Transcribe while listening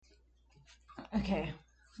Okay,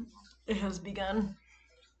 it has begun.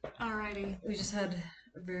 Alrighty. We just had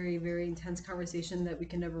a very, very intense conversation that we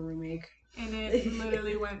can never remake. And it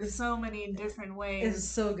literally went so many different It's ways.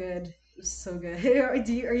 so good. It's so good.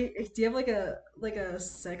 Do you have like a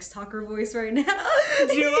sex talker voice right now? Do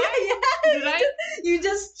I? Yeah, Did I? you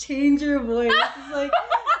just change your voice. It's like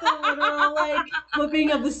the literal like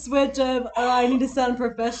flipping of the switch of I need to sound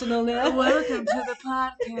professional now. Welcome to the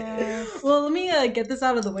podcast. Well, let me get this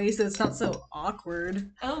out of the way so it's not so awkward.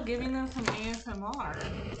 Oh, giving them some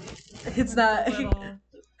ASMR. It's not. Little.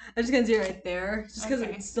 I'm just gonna do it right there, just because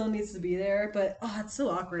Okay. it still needs to be there. But it's so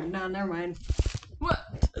awkward. No, never mind. What?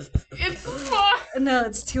 It's fun. No,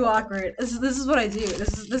 it's too awkward. This is what I do.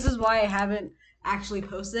 This is why I haven't actually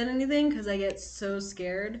posted anything because I get so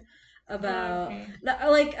scared about Okay.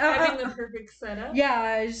 like Having the perfect setup. yeah.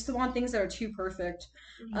 I just want things that are too perfect.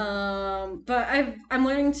 Mhm. But I'm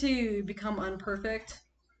learning to become unperfect.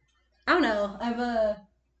 I don't know.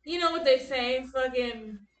 You know what they say?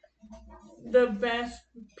 Fucking the best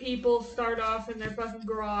people start off in their fucking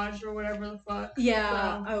garage or whatever the fuck.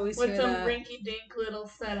 yeah. So I always with hear some that. rinky dink little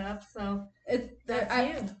setup. So There,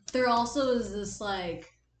 that's you. there also is this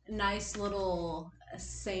like nice little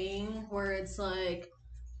saying where it's like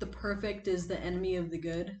the perfect is the enemy of the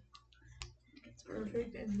good.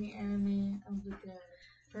 Perfect is the enemy of the good.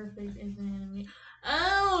 Perfect is the enemy.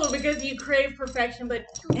 Oh, because you crave perfection, but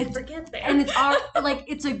you'll never get there. And it's like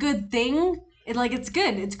it's a good thing. It's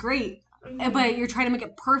good. It's great. But you're trying to make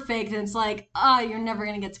it perfect, and it's like, you're never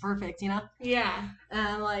gonna get to perfect, you know? Yeah.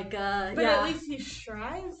 And like, But at least you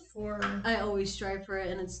strive for. I always strive for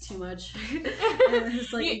it, and it's too much. And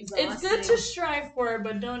it's like It's good to strive for it,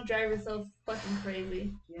 but don't drive yourself fucking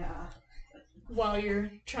crazy. Yeah. While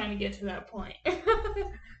you're trying to get to that point.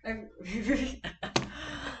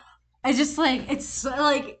 I just like it's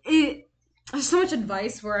like it. There's so much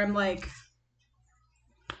advice where I'm like,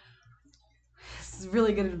 this is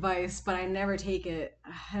really good advice, but I never take it.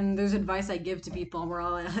 And there's advice I give to people, and we're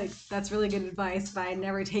all like, that's really good advice, but I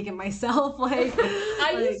never take it myself. Like,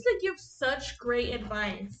 I used to give such great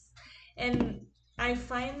advice, and I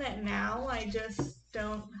find that now I just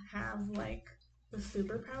don't have like the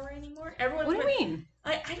superpower anymore. Everyone. What do you mean?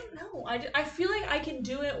 I don't know. I feel like I can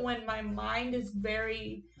do it when my mind is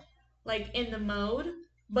very like in the mode,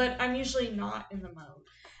 but I'm usually not in the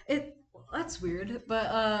mode. That's weird,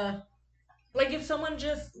 but Like if someone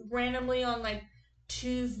just randomly on like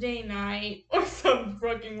Tuesday night or some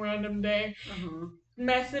fucking random day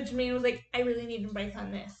messaged me and was like, I really need advice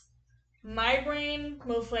on this. My brain,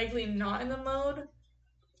 most likely not in the mode,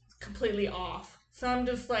 completely off. So I'm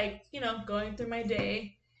just like, going through my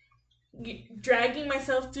day, dragging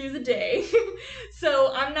myself through the day.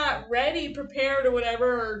 So I'm not ready, prepared, or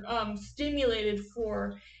whatever, or stimulated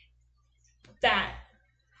for that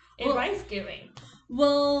advice giving.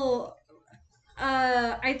 Well,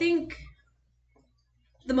 I think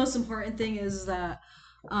the most important thing is that,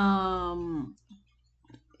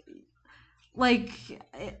 like,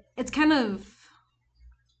 it's kind of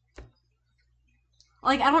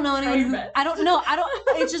like I don't know anyone who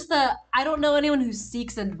It's just that I don't know anyone who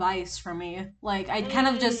seeks advice from me. Like I'd kind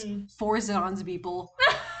of just force it onto people.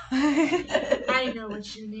 I know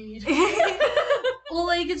what you need. Well,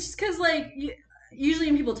 like it's just because like usually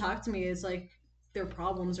when people talk to me, it's like their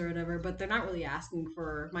problems or whatever, but they're not really asking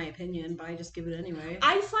for my opinion. But I just give it anyway.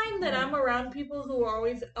 I find that I'm around people who are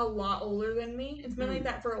always a lot older than me. It's been like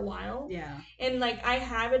that for a while. Yeah. And like I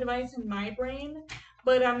have advice in my brain,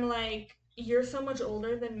 but I'm like, you're so much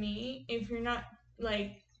older than me. If you're not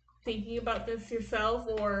like thinking about this yourself,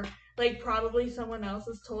 or like probably someone else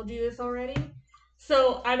has told you this already.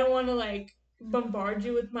 So I don't want to like bombard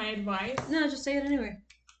you with my advice. No, just say it anyway.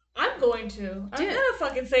 I'm going to. I'm gonna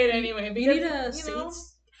fucking say it anyway because you need a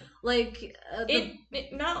like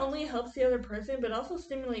it not only helps the other person but also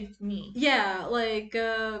stimulates me. Yeah, like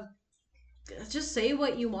just say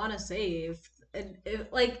what you want to say. If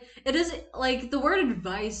like it isn't like the word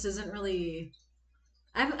advice isn't really.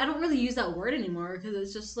 I don't really use that word anymore because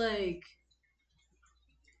it's just like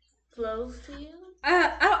Flows to you.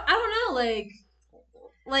 I don't know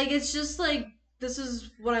like it's just like this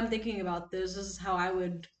is what I'm thinking about. This is how I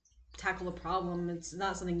would tackle a problem. It's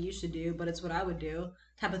not something you should do, but it's what I would do,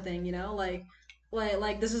 type of thing. You know, like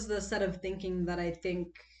this is the set of thinking that I think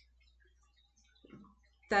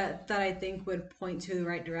that I think would point to the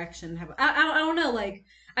right direction. I don't know. Like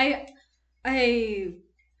I I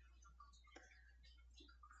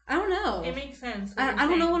don't know. It makes sense. I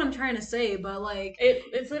don't know what I'm trying to say, but like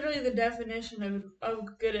it's literally the definition of a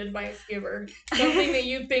good advice giver. Something that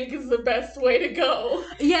you think is the best way to go.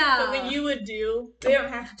 Yeah. Something you would do. They don't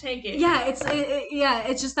have to take it. Yeah,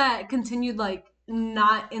 it's just that continued like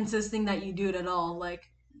not insisting that you do it at all.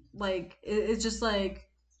 It's just like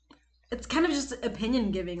it's kind of just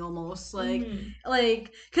opinion giving almost like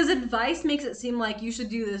because advice makes it seem like you should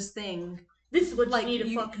do this thing. This is what like, you need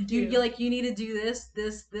to fucking do. You need to do this,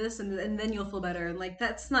 and then you'll feel better. And like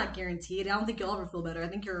that's not guaranteed. I don't think you'll ever feel better. I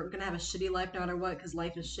think you're gonna have a shitty life no matter what because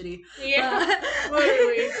life is shitty. Yeah,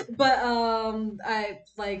 literally. But I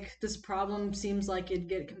like this problem seems like it'd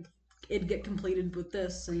get completed with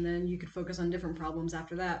this, and then you could focus on different problems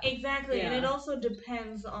after that. Exactly, and it also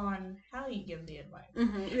depends on how you give the advice.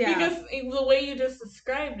 Mm-hmm. Yeah, because the way you just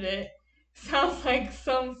described it sounds like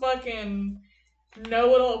some fucking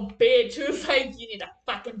know-it-all bitch who's like, you need to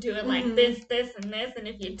fucking do it like this, and this, and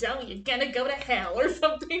if you don't, you're gonna go to hell or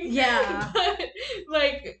something. Yeah. But,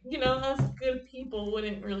 like, you know, us good people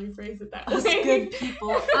wouldn't really phrase it that way. Us good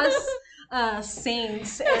people. Us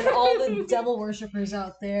saints and all the devil worshippers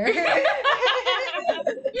out there.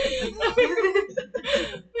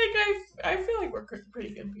 I feel like we're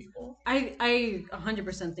pretty good people. I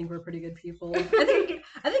 100% think we're pretty good people. I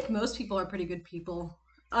think most people are pretty good people.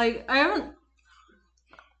 I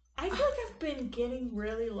feel like I've been getting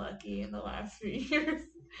really lucky in the last few years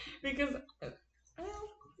because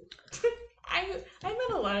I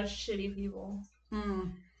met a lot of shitty people.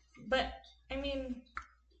 But I mean,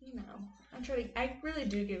 you know, I really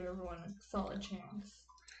do give everyone a solid chance.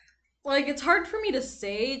 Like it's hard for me to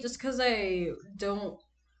say just because okay.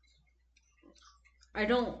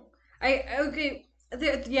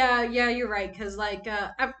 Yeah, you're right. Because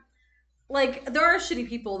there are shitty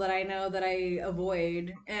people that I know that I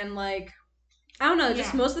avoid, and like I don't know,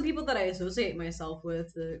 just most of the people that I associate myself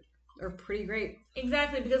with are pretty great.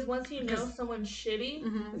 Exactly, because once you know someone's shitty,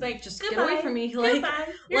 it's like just goodbye, get away from me. Like, goodbye,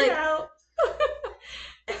 you're out.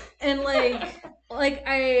 And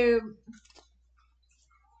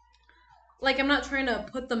I'm not trying to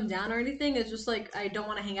put them down or anything. It's just like I don't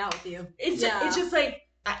want to hang out with you. It's just like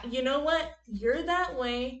you know what? You're that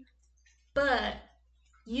way, but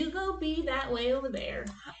you go be that way over there.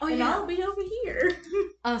 Oh, and I'll be over here.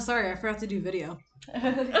 Oh, sorry, I forgot to do video.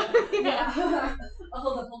 Yeah.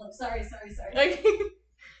 Hold up. Sorry. Okay.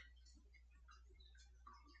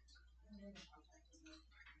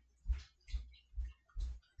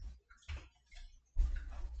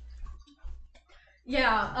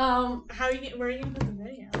 Yeah. Where are you gonna put the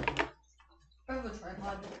video? I have a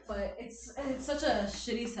tripod, but it's such a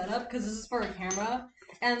shitty setup because this is for a camera,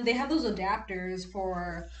 and they have those adapters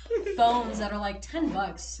for phones that are like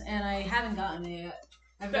 $10, and I haven't gotten it yet.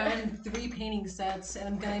 I've gotten 3 painting sets, and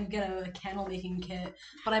I'm gonna get a candle making kit,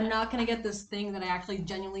 but I'm not gonna get this thing that I actually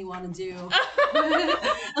genuinely want to do.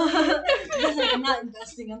 Because I'm not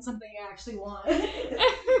investing in something I actually want.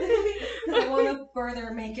 I want to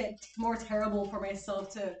further make it more terrible for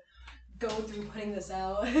myself to go through putting this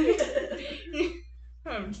out.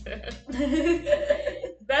 I'm dead.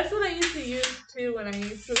 That's what I used to use too when I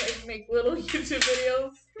used to like make little YouTube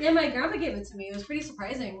videos. Yeah, my grandpa gave it to me. It was pretty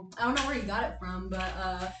surprising. I don't know where he got it from,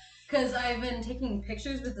 but because I've been taking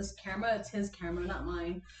pictures with this camera. It's his camera, not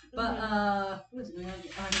mine. But what is it doing?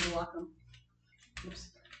 I need to lock them. Oops.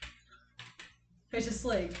 I just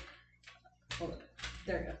like hold up.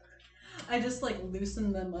 There we go. I just like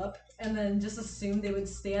loosened them up and then just assumed they would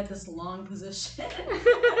stay at this long position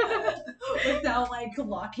without like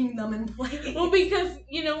locking them in place. Well, because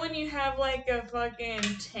you know when you have like a fucking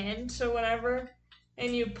tent or whatever,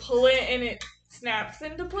 and you pull it and it snaps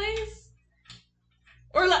into place,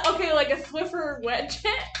 or like a Swiffer wet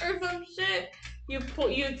jet or some shit. You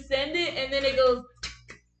extend it and then it goes,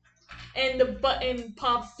 and the button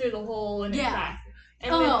pops through the hole and it's back.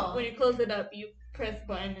 And then when you close it up, you press the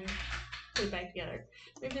button and put it back together.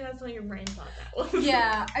 Maybe that's what your brain thought that was.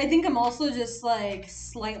 Yeah, I think I'm also just like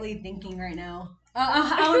slightly thinking right now.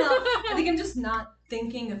 I don't know. I think I'm just not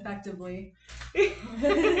thinking effectively. I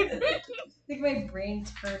think my brain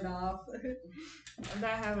turned off.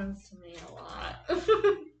 That happens to me a lot.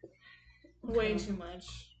 Way too much.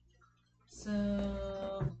 So,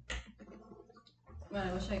 man,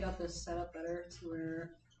 I wish I got this set up better to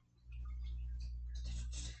where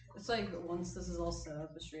it's like once this is all set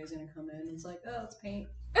up, Estraia's gonna come in. It's like, oh, let's paint.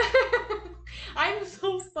 I'm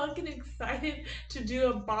so fucking excited to do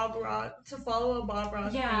to follow a Bob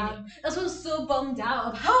Ross painting. That's what I was so bummed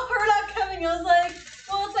out about her not coming. I was like,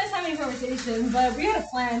 well, it's nice having a conversation, but we had a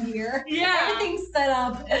plan here. Yeah. Everything's set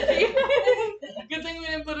up. Good thing we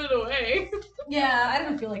didn't put it away. Yeah, I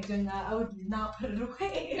didn't feel like doing that. I would not put it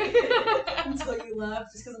away until you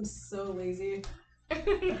left, just because I'm so lazy.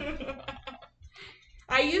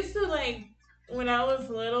 I used to, like, when I was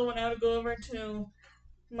little, when I would go over to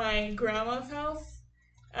my grandma's house,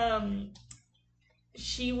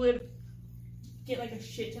 she would get, like, a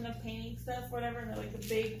shit ton of painting stuff, whatever, and like the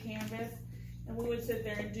big canvas, and we would sit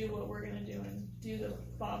there and do what we're gonna do and do the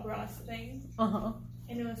Bob Ross thing. And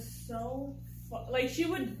it was so like, she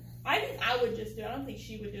would. I think I would just do it. I don't think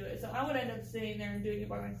she would do it. So I would end up sitting there and doing it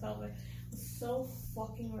by myself. But it was so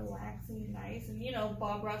fucking relaxing and nice. And you know,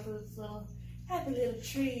 Bob Ross was happy little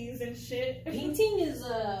trees and shit. Painting is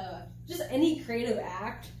just any creative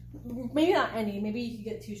act. Maybe not any. Maybe you could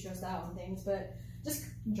get too stressed out on things, but just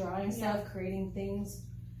drawing stuff, creating things.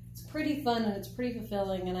 It's pretty fun and it's pretty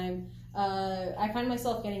fulfilling. And I find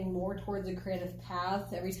myself getting more towards a creative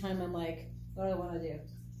path every time I'm like, what do I want to do?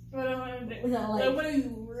 What do I want to do? Yeah, like, what do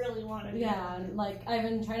you really want to do? Yeah, and like I've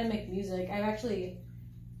been trying to make music. I've actually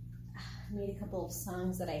made a couple of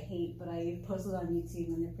songs that I hate, but I posted on YouTube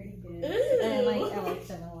and they're pretty good. Ooh. And I like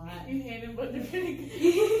them a lot. You hate them, but they're pretty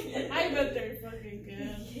good. I bet they're fucking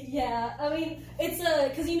good. Yeah, I mean it's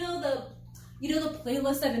because you know the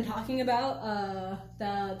playlist I've been talking about,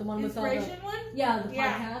 the one with all the Inspiration one? Yeah, the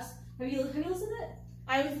podcast. Have you listened to it?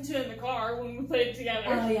 I listened to it in the car when we put it together.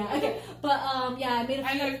 Oh yeah, okay. But yeah, I made a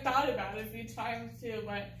few. And I've thought about it a few times too,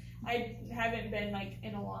 but I haven't been like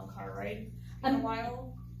in a long car ride in a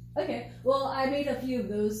while. Okay, well I made a few of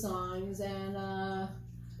those songs and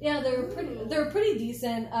yeah, they were pretty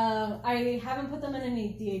decent. I haven't put them in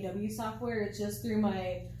any DAW software. It's just through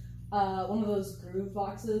my one of those groove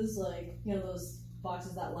boxes, like you know those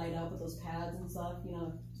boxes that light up with those pads and stuff. You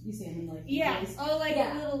know, you see them in like DJs. Oh, like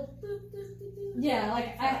little. Yeah,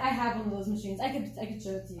 like I have one of those machines. I could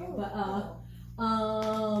show it to you, but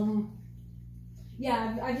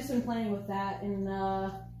yeah, I've just been playing with that and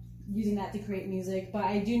using that to create music. But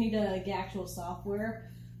I do need to get actual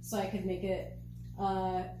software so I could make it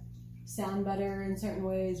sound better in certain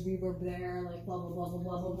ways, reverb there, like blah blah blah blah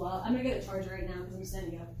blah blah blah. I'm gonna get a charger right now because I'm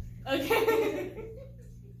standing up. Okay.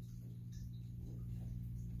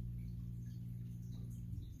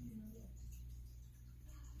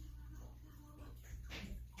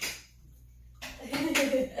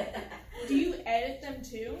 Do you edit them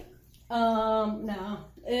too? No.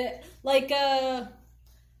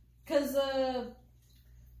 Cause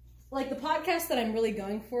like the podcast that I'm really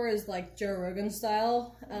going for is like Joe Rogan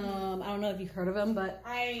style. I don't know if you've heard of him, but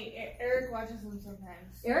Eric watches them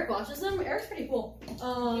sometimes. Eric watches them. Eric's pretty cool.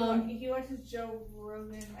 He watches Joe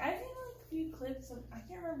Rogan. I think like a few clips of, I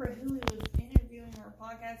can't remember who he was interviewing or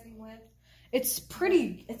podcasting with. It's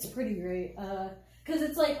pretty great. Cause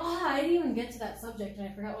it's like, I didn't even get to that subject and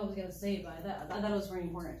I forgot what I was gonna say by that. I thought it was very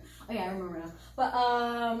important. Oh yeah, I remember now. But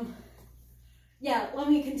yeah, let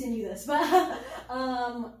me continue this. But I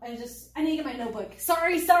need to get my notebook.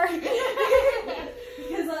 Sorry. Because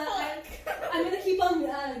I'm gonna keep on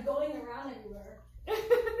going around everywhere.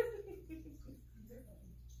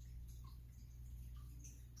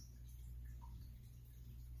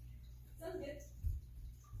 Sounds good.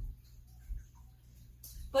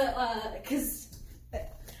 But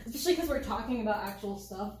especially because we're talking about actual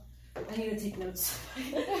stuff, I need to take notes.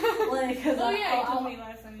 Like, you told me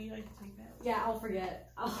last time you like to take notes. Yeah, I'll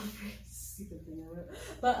forget. Stupid thing I wrote.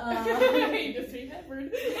 But you just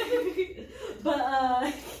remembered.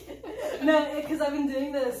 But no, because I've been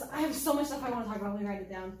doing this. I have so much stuff I want to talk about. Let me write it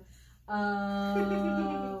down.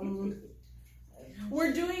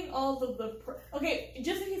 We're doing all of the okay,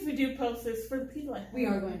 just in case we do post this, for the people at home. We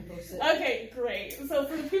are going to post it. Okay, great. So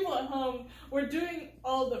for the people at home, we're doing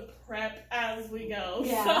all the prep as we go.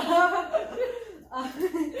 Yeah. So.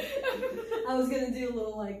 I was going to do a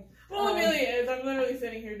little like... Well, Amelia is. I'm literally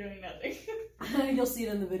sitting here doing nothing. You'll see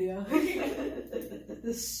it in the video.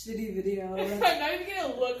 This shitty video. I'm not even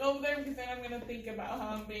going to look over there because then I'm going to think about how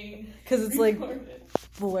I'm being because it's recorded. Like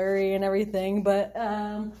blurry and everything, but...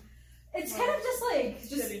 It's kind of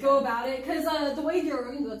just go about it, because the way Joe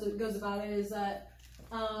Rogan goes about it is that,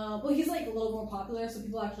 well, he's like a little more popular, so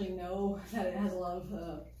people actually know that it has a lot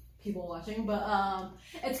of people watching, but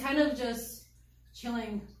it's kind of just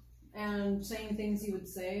chilling and saying things he would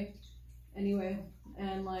say anyway,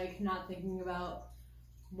 and like not thinking about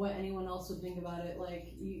what anyone else would think about it.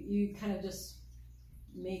 Like you kind of just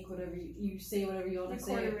make whatever you say, whatever you want to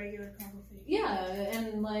say. Record a regular conversation. Yeah,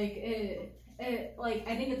 and like it like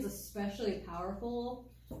I think it's especially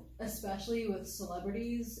powerful, especially with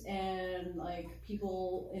celebrities and like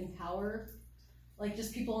people in power, like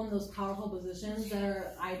just people in those powerful positions that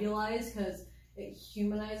are idealized, because it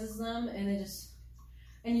humanizes them and it just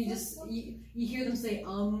and you just you hear them say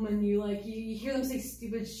and you like you hear them say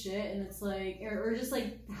stupid shit, and it's like or just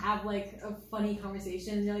like have like a funny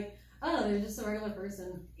conversation, and you're like, oh, they're just a regular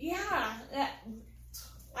person. Yeah,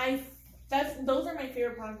 those are my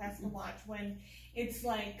favorite podcasts to watch, when it's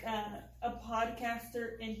like a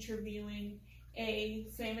podcaster interviewing a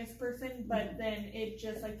famous person, but then it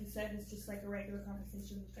just, like you said, it's just like a regular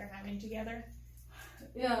conversation that they're having together.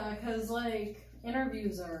 Yeah, because like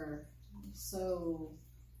interviews are so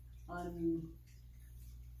I don't know.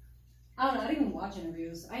 I don't even watch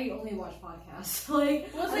interviews. I only watch podcasts. Like,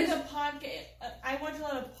 well, it's like a podcast. I watch a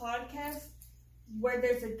lot of podcasts where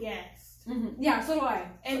there's a guest. Mm-hmm. Yeah, so do I.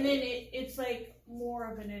 And then it's like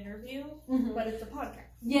more of an interview, but it's a podcast.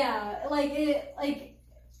 Yeah,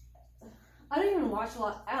 I don't even watch a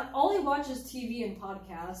lot. All I watch is TV and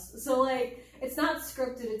podcasts. So like, it's not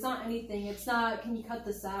scripted. It's not anything. It's not, can you cut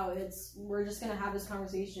this out? It's, we're just gonna have this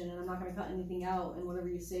conversation, and I'm not gonna cut anything out, and whatever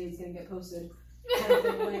you say is gonna get posted. Kind of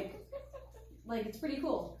thing, like it's pretty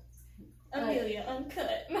cool. Amelia,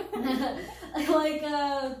 uncut. I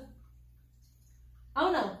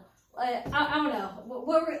don't know. I don't know.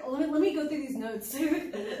 Let me go through these notes.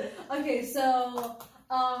 Okay, so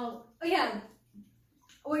yeah,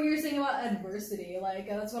 what you're saying about adversity, like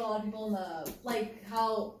that's what a lot of people in the like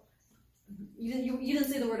how you didn't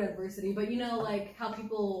say the word adversity, but you know like how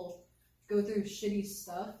people go through shitty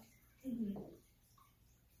stuff. Mm-hmm.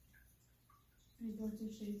 They go through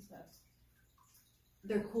shitty stuff.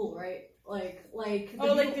 They're cool, right? Like the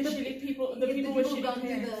shitty people, the people with shitty gone through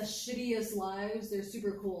parents. the shittiest lives. They're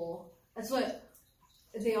super cool. That's what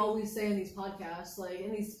they always say in these podcasts. Like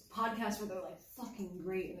in these podcasts where they're like fucking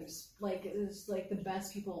great, and there's like the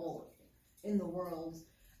best people in the world.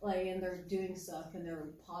 Like, and they're doing stuff, and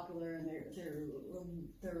they're popular, and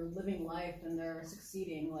they're living life, and they're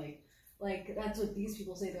succeeding. Like that's what these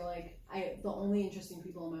people say. They're like, the only interesting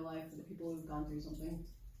people in my life are the people who've gone through something.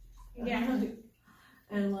 Yeah.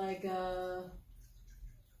 And like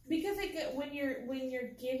because like when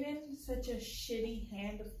you're given such a shitty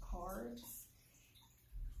hand of cards,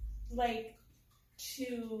 like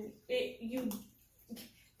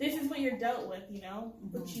this is what you're dealt with, you know?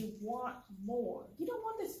 Mm-hmm. But you want more. You don't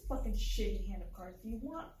want this fucking shitty hand of cards. You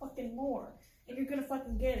want fucking more. And you're gonna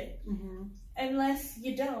fucking get it. Mm-hmm. Unless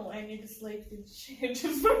you don't, and you're just lazy and shit,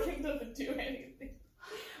 just fucking doesn't do anything.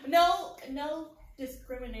 No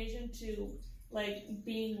discrimination to like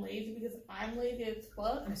being lazy, because I'm lazy as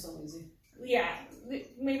fuck. I'm so lazy. Yeah,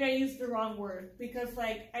 maybe I used the wrong word, because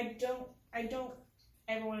like I don't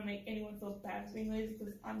ever want to make anyone feel bad for being lazy,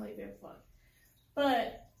 because I'm lazy as fuck.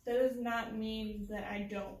 But that does not mean that I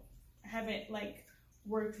haven't like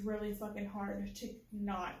worked really fucking hard to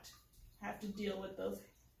not have to deal with those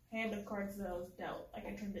hand of cards that I was dealt. Like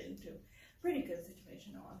I turned it into a pretty good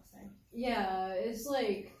situation, I want to say. Yeah, it's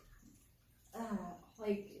like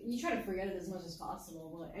you try to forget it as much as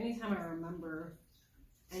possible, but anytime I remember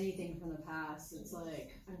anything from the past, it's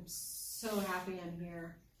like, I'm so happy I'm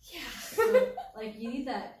here. Yeah. So, like, you need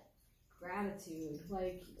that gratitude.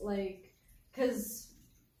 Because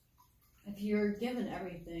if you're given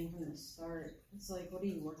everything from the start, it's like, what are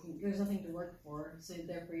you working? There's nothing to work for, so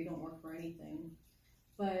therefore you don't work for anything.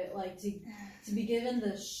 But, like, to be given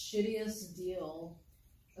the shittiest deal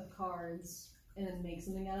of cards and then make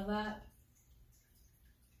something out of that,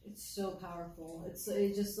 it's so powerful.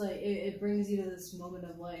 It just like it brings you to this moment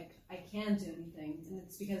of like, I can do anything, and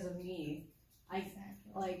it's because of me. I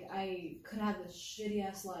could have this shitty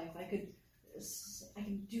ass life. I could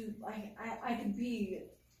be.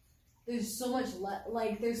 There's so much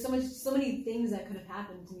there's so many things that could have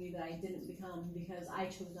happened to me that I didn't become because I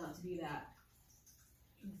chose not to be that.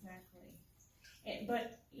 Exactly.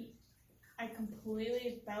 But I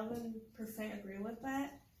completely 1,000% agree with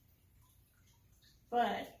that.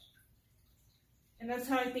 And that's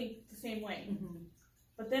how I think the same way. Mm-hmm.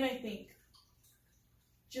 But then I think,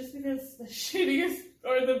 just because the shittiest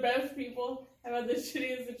or the best people have had the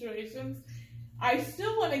shittiest situations, I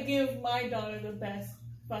still want to give my daughter the best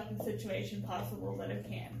fucking situation possible that I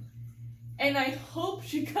can. And I hope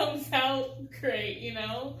she comes out great, you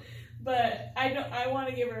know? But I want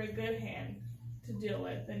to give her a good hand to deal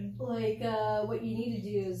with, and what you need to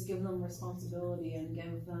do is give them responsibility and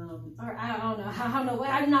give them, or I don't know.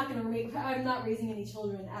 I'm not raising any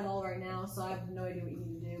children at all right now, so I have no idea what you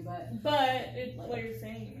need to do. But what you're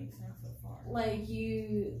saying makes sense so far.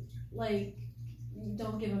 You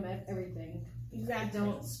don't give them everything. Exactly.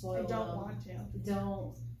 Don't spoil them. I don't want to.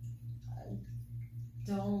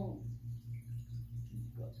 Don't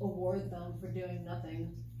award them for doing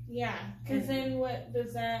nothing. Yeah, because then what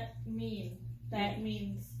does that mean? That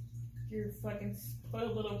means you're a fucking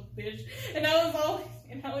spoiled little bitch. And I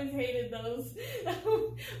always hated those.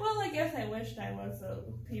 Well, I guess I wished I was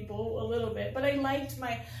people a little bit, but I liked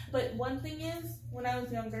but one thing is, when I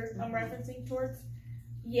was younger, I'm referencing towards,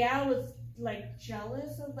 I was like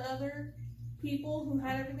jealous of the other people who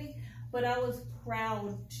had everything, but I was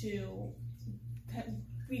proud to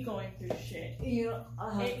be going through shit.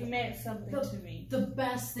 It meant something to me. The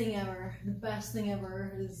best thing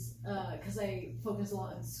ever is, because I focus a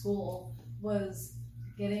lot in school, was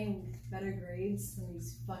getting better grades than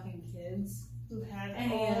these fucking kids. Who had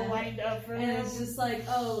all lined up for them. And it's just like,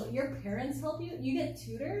 oh, your parents help you? You get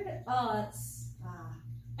tutored? Oh, that's...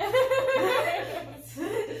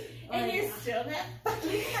 And you're still that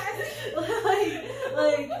fucking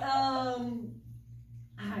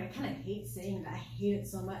I kind of hate saying that. I hate it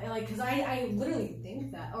so much. Like, because I literally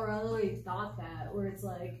think that, or I literally thought that, where it's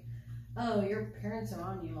like, oh, your parents are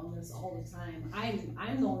on you on this all the time.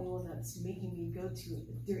 I'm the only one that's making me go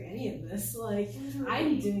through any of this. Like,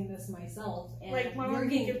 I'm doing this myself, and like,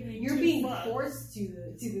 you're being forced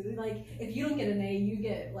to. Like, if you don't get an A, you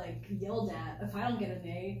get like yelled at. If I don't get an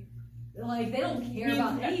A, like, they don't care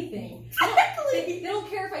about anything. They don't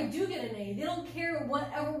care if I do get an A. They don't care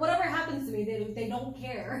whatever happens to me. They don't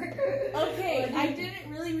care. Okay, I didn't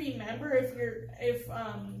really remember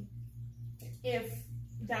if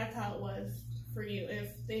that's how it was for you.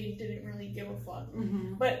 If they didn't really give a fuck,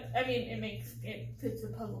 but I mean, it fits the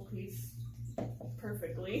puzzle piece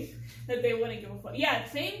perfectly that they wouldn't give a fuck. Yeah,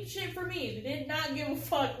 same shit for me. They did not give a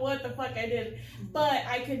fuck what the fuck I did, but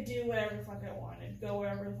I could do whatever the fuck I wanted, go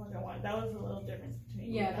wherever the fuck I wanted. That was a little difference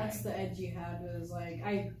between Yeah, that's the edge you had. Was like,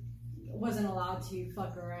 I wasn't allowed to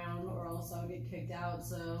fuck around, or else I would get kicked out.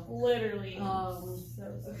 So literally,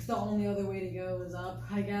 the only other way to go is up,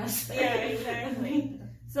 I guess. Yeah, exactly.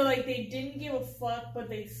 So like, they didn't give a fuck, but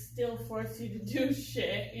they still forced you to do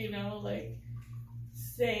shit. Like,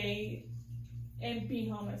 say and be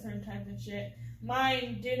home at certain times and shit.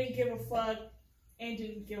 Mine didn't give a fuck and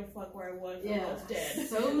didn't give a fuck where I was. I was dead.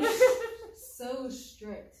 So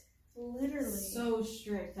strict. Literally. So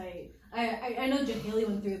strict. I know Jahaley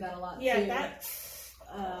went through that a lot too. Yeah,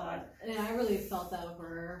 and I really felt that for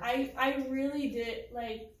her. I really did.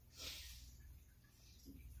 Like,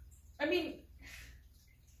 I mean,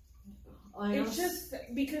 it's just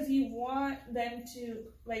because you want them to,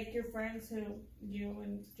 like, your friends you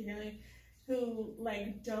and Jahaley, who,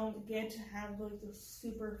 like, don't get to have, like, the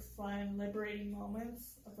super fun, liberating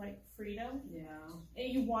moments of, like, freedom. Yeah.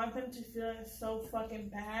 And you want them to feel it so fucking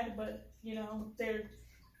bad, but, their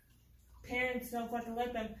parents don't fucking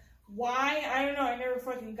let them. Why? I don't know. I never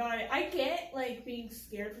fucking got it. I get, like, being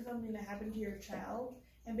scared for something to happen to your child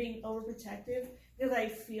and being overprotective, because I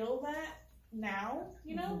feel that now,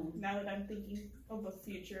 now that I'm thinking of a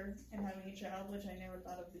future and having a child, which I never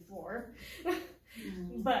thought of before.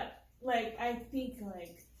 But, like, I think,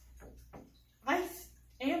 like, I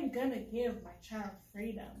am gonna give my child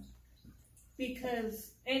freedom.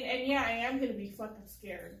 Because, and yeah, I am gonna be fucking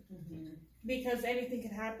scared. Because anything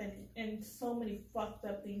could happen, and so many fucked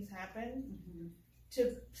up things happen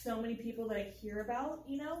to so many people that I hear about,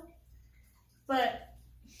 But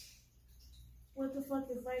what the fuck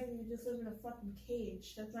is life when you just live in a fucking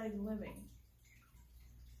cage? That's not even living.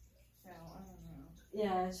 So, I don't know.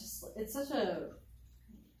 Yeah, it's such a,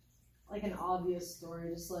 like, an obvious story,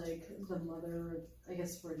 just like the mother, I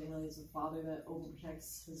guess for Jahaley, is the father that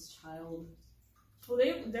overprotects his child. Well,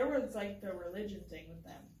 there was, like, the religion thing with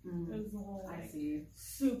them. It was the whole, like,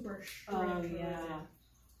 super strict religion.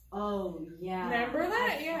 Oh, yeah. Remember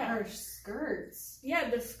that? Yeah. Her skirts. Yeah,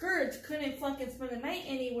 the skirts couldn't fucking spend the night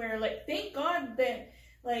anywhere. Like, thank God that,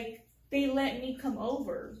 like, they let me come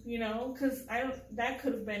over, because that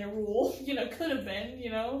could have been a rule, could have been,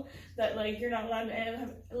 that, like, you're not allowed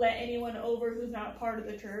to let anyone over who's not part of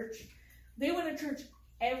the church. They went to church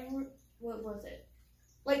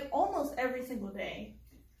like, almost every single day.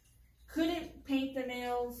 Couldn't paint the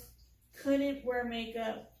nails, couldn't wear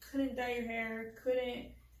makeup, couldn't dye your hair,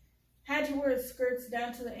 had to wear skirts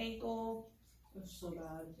down to the ankle. It was so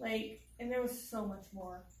bad. Like, and there was so much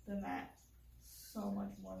more than that. So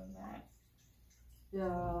much more than that.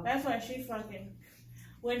 Yeah. That's why she fucking,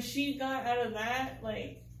 when she got out of that,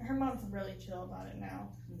 like, her mom's really chill about it now.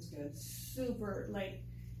 That's good. Super, like,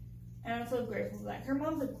 and I'm so grateful for that. Her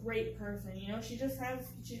mom's a great person, she just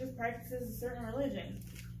practices a certain religion.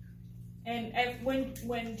 And when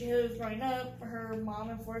Jahaley was growing up, her mom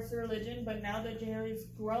enforced the religion, but now that Jahaley's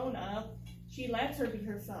grown up, she lets her be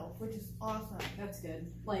herself, which is awesome. That's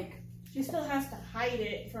good. Like, she still has to hide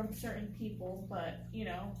it from certain people, but,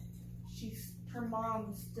 her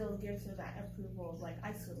mom still gives her that approval of, like,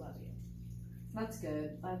 I still love you. That's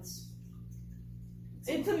good.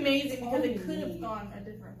 It's amazing because it could have gone a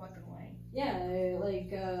different fucking way. Yeah,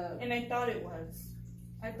 like, and I thought it was.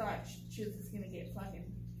 I thought she was just gonna get fucking,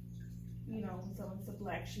 you know, someone's the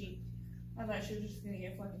black sheep. I thought she was just gonna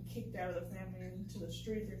get fucking kicked out of the family into the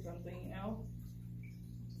streets or something, you know?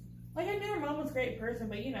 Like, I knew her mom was a great person,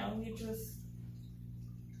 but, you know, you just...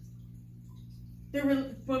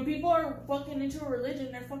 when people are fucking into a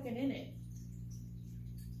religion, they're fucking in it.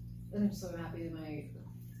 I'm so happy my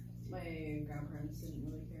grandparents didn't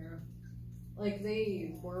really care. Like,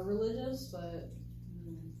 they were religious, but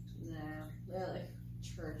nah. Like,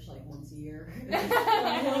 church, like, once a year.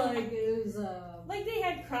 Like, it was, like, they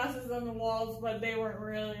had crosses on the walls, but they weren't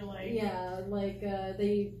really, like... Yeah, like,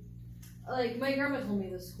 they... Like, my grandma told me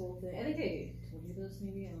this cool thing. I think I told you this,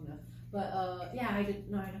 maybe? I don't know. But, yeah, I did...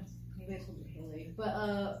 No, I don't... Maybe I told you Haley. But,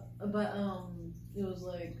 it was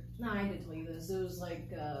like... No, I did tell you this. It was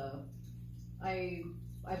like, I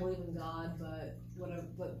believe in God, but what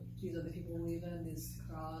these other people believe in, this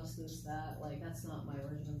cross, this, that, like, that's not my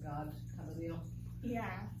version of God kind of deal.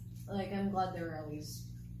 Yeah. Like, I'm glad they were at least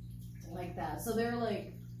like that. So they're,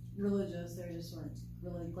 like, religious. They just weren't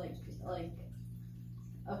really, like,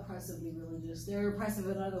 oppressively religious. They're oppressive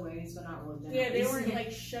in other ways, but not religious. Yeah, they weren't,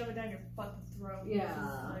 like, shove it down your fucking throat. Yeah.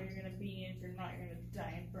 This is you're gonna be, and if you're not, you're gonna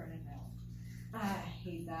die and burn in hell. I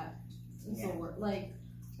hate that. It's Yeah. the worst. Like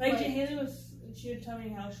Haley she would tell me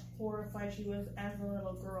how horrified she was as a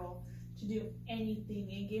little girl to do anything.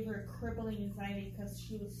 It gave her crippling anxiety because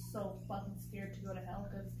she was so fucking scared to go to hell,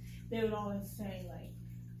 because they would always say, like,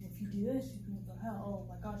 if you do this, you're gonna go to hell. Oh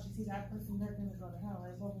my gosh, you see that person, they're gonna go to hell,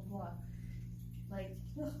 like, blah blah blah. Like,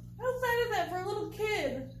 how sad is that for a little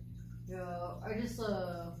kid? Yeah, I just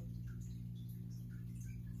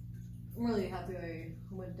I'm really happy I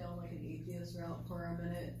went down like an atheist route for a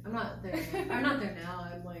minute. I'm not there. I'm not there now.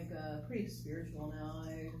 I'm like pretty spiritual now.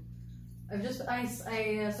 I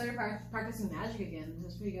started practicing magic again. It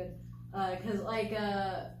was pretty good. Cause like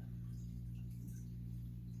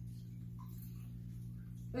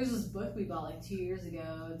there's this book we bought like 2 years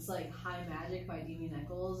ago. It's like High Magic by Damien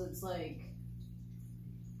Eccles. It's like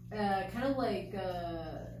kind of like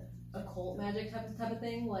occult magic type of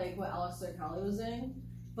thing, like what Aleister Crowley was doing.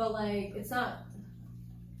 But like it's not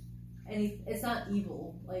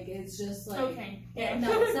evil. Like it's just like okay. Yeah.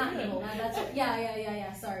 No, it's not evil. That's what,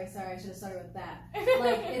 yeah. Sorry. I should have started with that.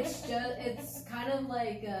 Like it's kind of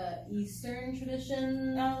like a Eastern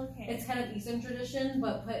tradition. Okay. It's kind of Eastern tradition,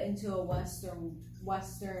 but put into a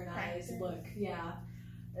westernized look. Yeah.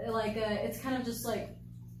 Like it's kind of just like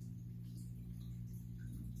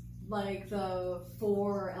the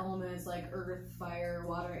 4 elements, like earth, fire,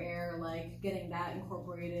 water, air, like getting that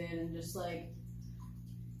incorporated and just like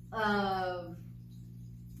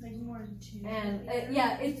more in tune. And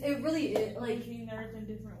it really is like using the earth in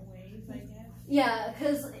different ways, I guess. Yeah,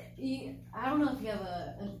 because I don't know if you have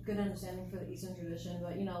a good understanding for the Eastern tradition,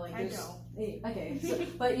 but you know, like I there's don't. Okay, so,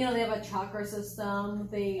 but you know they have a chakra system.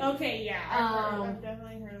 I've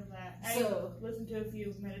definitely heard of that. So, I listened to a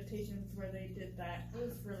few meditations where they did that. It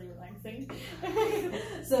was really relaxing.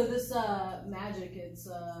 So this magic,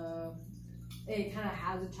 it kind of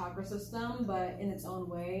has a chakra system, but in its own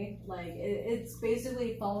way. Like it's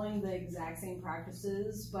basically following the exact same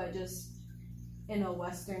practices, but just in a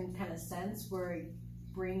Western kind of sense, where it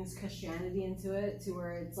brings Christianity into it, to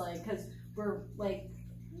where it's like, because we're like,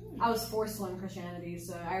 I was forced to learn Christianity,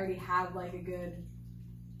 so I already have like a good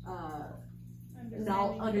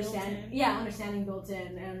understanding built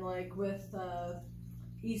in, and like with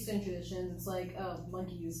Eastern traditions, it's like, oh,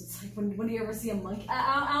 monkeys. It's like when do you ever see a monkey?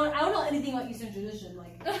 I don't know anything about Eastern tradition.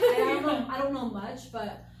 Like I don't know much,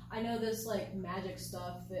 but I know this like magic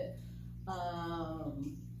stuff.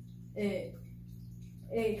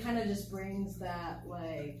 It kind of just brings that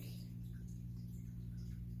like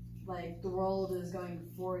the world is going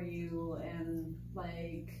for you, and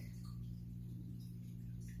like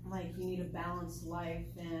you need a balanced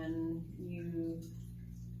life, and you need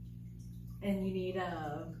you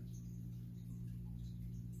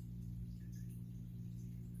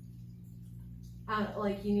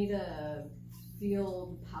need to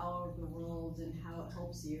feel the power of the world and how it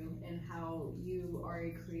helps you, and how you are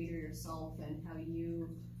a creator yourself, and how you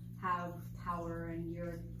have power, and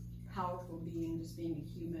you're a powerful being, just being a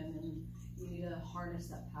human, and you need to harness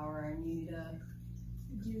that power, and you need to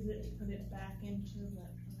use it to put it back into the...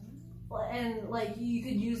 And like you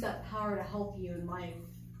could use that power to help you in life,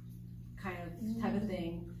 kind of type of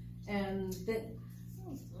thing, and that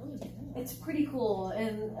really good. It's pretty cool.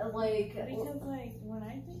 And like because like when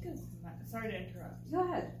I think of sorry to interrupt. Go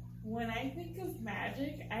ahead. When I think of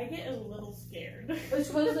magic, I get a little scared. It's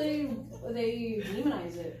because they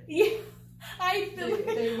demonize it. Yeah, I feel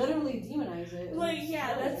they literally demonize it. Like,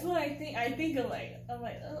 yeah, that's what I think. I think of like, I'm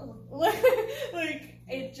like, oh, like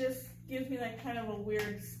it just gives me like kind of a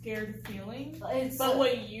weird, scared feeling. But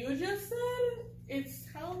what you just said, it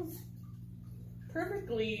sounds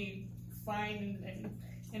perfectly fine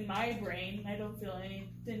in my brain. I didn't feel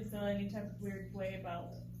any type of weird way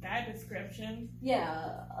about that description.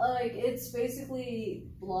 Yeah, like it's basically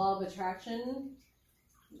law of attraction,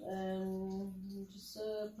 and just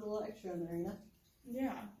put a little extra in there, you know.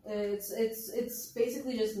 Yeah. It's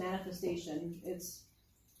basically just manifestation. It's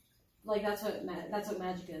like that's what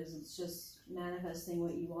magic is. It's just manifesting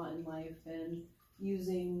what you want in life and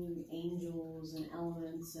using angels and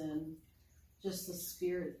elements and just the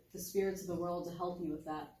spirits of the world to help you with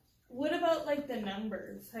that. What about like the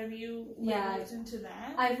numbers? Have you looked into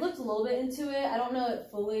that? I've looked a little bit into it. I don't know it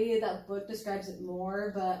fully. That book describes it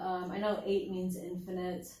more, but I know 8 means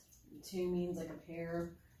infinite, 2 means like a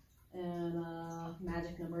pair, and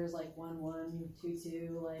magic numbers like 1, 1, 2,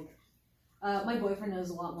 2. Like my boyfriend knows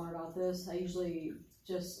a lot more about this. I usually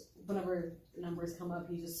just whenever numbers come up,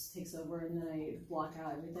 he just takes over, and then I block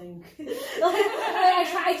out everything.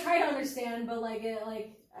 I try to understand, but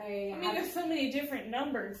I mean, there's so many different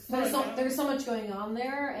numbers. There's so much going on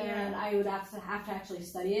there, and I would have to actually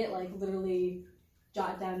study it, like literally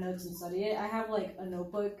jot down notes and study it. I have like a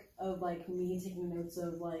notebook of like me taking notes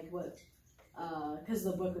of like what, because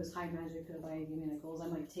the book was High Magic by Amy Nichols.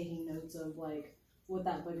 I'm like taking notes of like what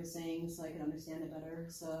that book is saying so I could understand it better,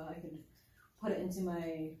 so I could put it into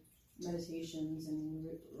my meditations and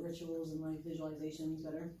rituals and like visualizations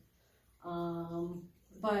better.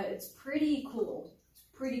 But it's pretty cool.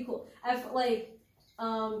 I've like,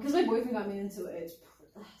 cause my boyfriend got me into it. It's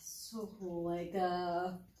so cool. Like,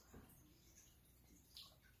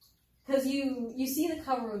 cause you see the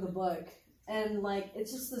cover of the book, and like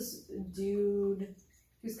it's just this dude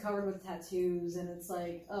who's covered with tattoos, and it's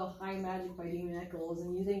like, oh, High Magic by Amy Nichols,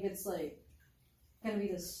 and you think it's like gonna be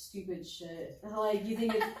this stupid shit. Like you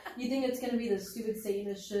think it's gonna be this stupid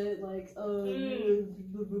Satanist shit. Like, oh,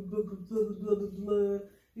 blah, blah, blah, blah, blah, blah, blah.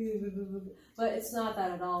 But it's not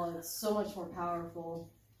that at all. It's so much more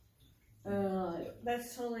powerful.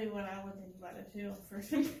 That's totally what I would think about it too.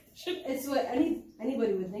 First impression. It's what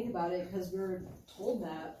anybody would think about it because we're told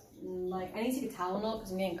that. Like I need to take a Tylenol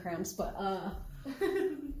because I'm getting cramps. But I'll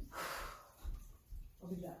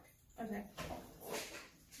be back. Okay.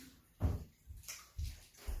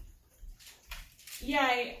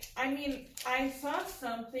 Yeah, I mean, I saw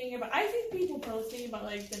something about, I think people posting about,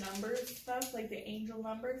 like, the numbers stuff, like the angel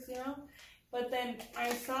numbers, you know? But then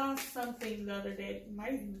I saw something the other day, it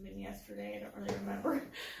might have even been yesterday, I don't really remember.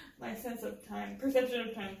 My perception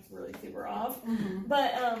of time is really super off. Mm-hmm.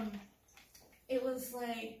 But, it was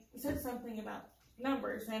like, it said something about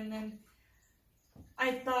numbers, and then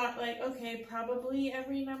I thought, like, okay, probably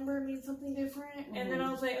every number means something different. Mm-hmm. And then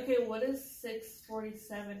I was like, okay, what does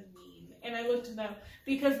 647 mean? And I looked it up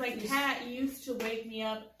because my cat used to wake me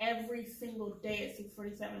up every single day at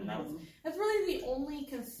 6:47. Mm-hmm. That's really the only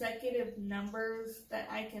consecutive numbers that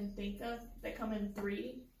I can think of that come in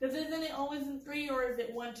 3. Because isn't it always in 3, or is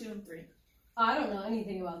it 1, 2, and 3? I don't know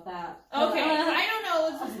anything about that. Okay, I don't know.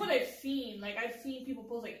 It's just what I've seen. Like I've seen people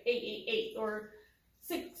post like 888 or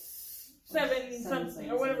 677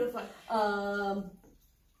 something or whatever the fuck.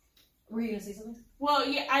 Were you gonna say something? Well,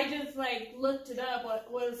 yeah, I just like looked it up.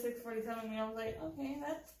 What is 647 mean? I was like, okay,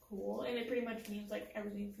 that's cool, and it pretty much means like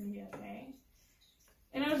everything's gonna be okay.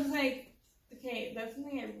 And I was just like, okay, that's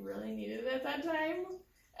something I really needed at that time.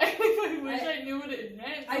 I wish I knew what it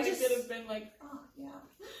meant. So I could have been like, oh yeah.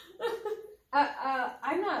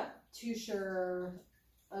 I'm not too sure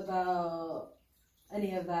about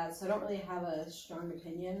any of that, so I don't really have a strong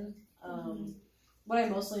opinion. What I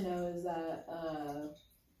mostly know is that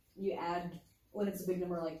you add, when it's a big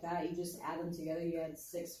number like that, you just add them together. You add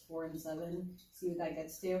 6, 4, and 7. See what that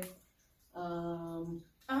gets to.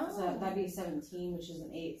 So that'd be 17, which is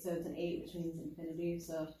an 8. So it's an 8, which means infinity.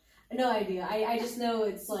 So no idea. I just know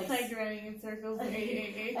it's like running in circles.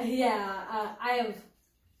 8. Yeah. I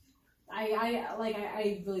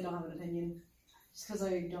really don't have an opinion, just because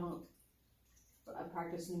I don't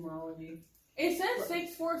practice numerology. It said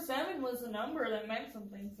 647 was the number that meant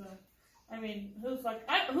something. So. I mean, who the fuck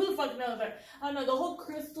knows that? I don't know, the whole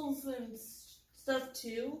crystals and stuff,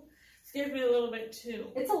 too, scares me a little bit,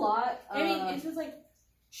 too. It's a lot. I mean, it's just, like,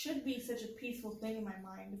 should be such a peaceful thing in my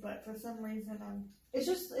mind, but for some reason,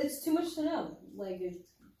 it's too much to know. It's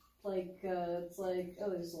like, oh,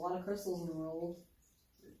 there's a lot of crystals in the world.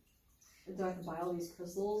 Do I have to buy all these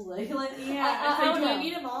crystals? Yeah, do I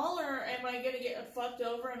need them all, or am I gonna get fucked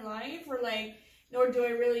over in life, or, like, or do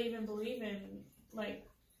I really even believe in, like,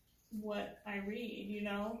 what I read, you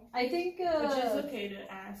know? I think which is okay to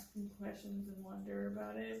ask questions and wonder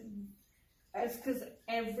about it. It's because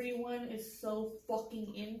everyone is so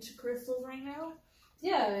fucking into crystals right now.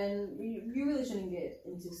 Yeah, and you really shouldn't get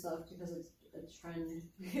into stuff because it's a trend.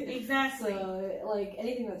 Exactly. So, like,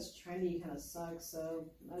 anything that's trendy kind of sucks,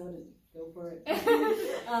 so I wouldn't go for it.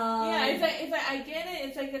 Yeah, it's like I get it.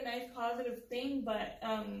 It's like a nice positive thing, but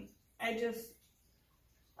I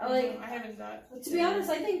haven't got. To be honest,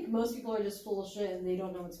 I think most people are just full of shit and they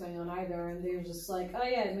don't know what's going on either, and they're just like, oh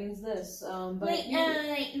yeah, it means this. But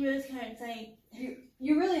rose cards,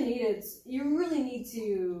 you really need it. You really need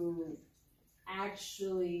to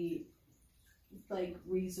actually like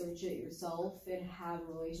research it yourself and have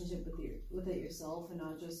a relationship with it yourself, and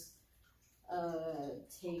not just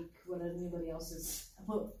take what anyone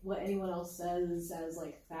else says as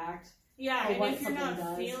like fact. Yeah, and if you're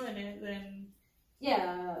not feeling it, then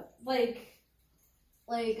yeah, I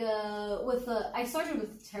started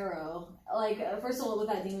with tarot. First of all, with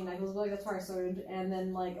that demon necklace, that's where I started, and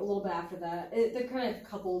then like a little bit after that, they're kind of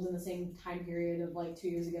coupled in the same time period of like 2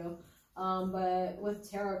 years ago. But with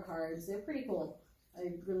tarot cards, they're pretty cool.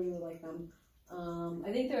 I really, really like them.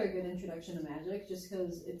 I think they're a good introduction to magic, just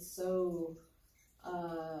because it's so.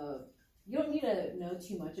 You don't need to know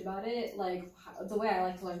too much about it. Like the way I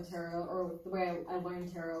like to learn tarot, or the way I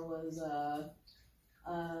learned tarot was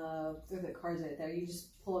through the cards right there. You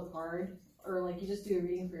just pull a card, or like you just do a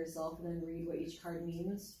reading for yourself, and then read what each card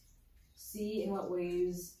means. See in what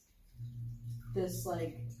ways this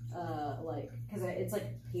because it's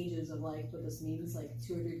like pages of like what this means, like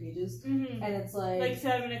 2 or 3 pages, and it's like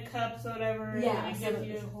 7 of Cups or whatever. Yeah, and it gives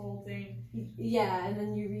you the whole thing. Yeah, and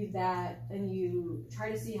then you read that and you try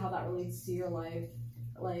to see how that relates to your life,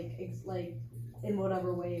 like in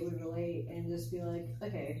whatever way it would relate, and just be like,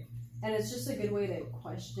 okay. And it's just a good way to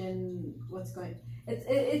question what's going.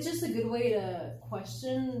 It's just a good way to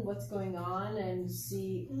question what's going on and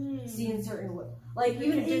see in certain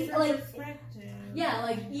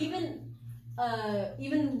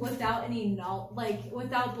even without any knowledge,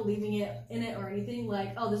 without believing in it or anything,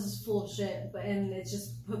 like, oh, this is full of shit, and it's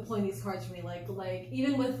just pulling these cards for me, like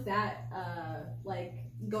even with that,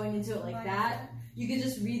 going into it like that, you could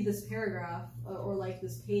just read this paragraph or like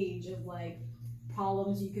this page of like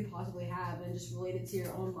problems you could possibly have and just relate it to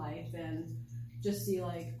your own life and just see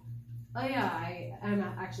like, oh yeah, I'm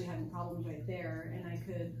actually having problems right there, and I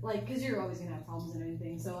could because you're always gonna have problems in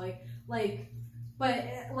anything, so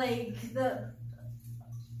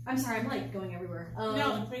I'm sorry, I'm like going everywhere.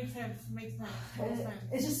 No, it makes sense.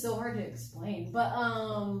 It's just so hard to explain, but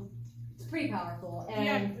it's pretty powerful. And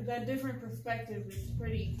yeah, that different perspective is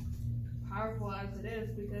pretty powerful as it is,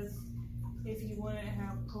 because if you wouldn't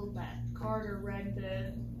have pulled that card or read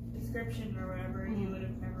the description or whatever, you would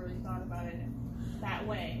have never really thought about it that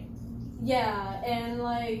way. Yeah, and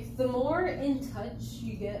like the more in touch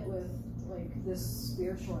you get with like this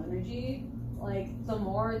spiritual energy, like the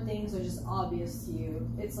more things are just obvious to you.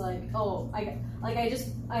 It's like, oh, I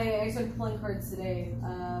started pulling cards today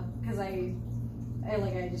because I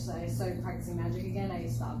started practicing magic again. I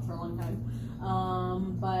stopped for a long time,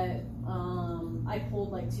 but I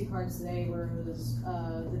pulled like 2 cards today where it was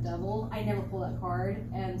the Devil. I never pull that card,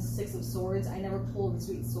 and 6 of Swords. I never pull the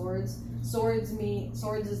Sweet Swords. Swords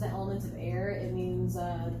is the element of air. It means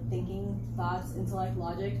thinking, thoughts, intellect,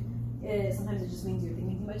 logic. Sometimes it just means you're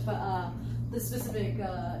thinking too much, but the specific,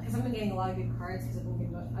 because I've been getting a lot of good cards because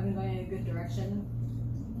I've been going in a good direction.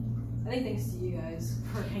 I think thanks to you guys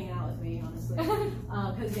for hanging out with me, honestly.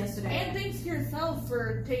 Because yesterday... And thanks to yourself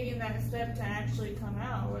for taking that step to actually come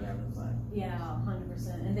out or whatever. But yeah,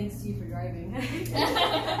 100%. And thanks to you for driving. And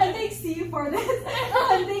thanks to you for this.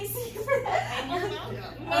 And thanks to you for that. And you're welcome.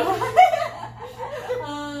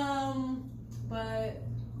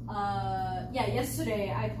 Yeah,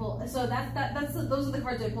 yesterday I pulled. So those are the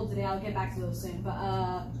cards I pulled today. I'll get back to those soon.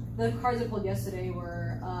 But the cards I pulled yesterday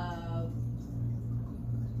were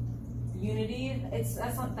Unity. That's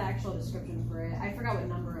not the actual description for it. I forgot what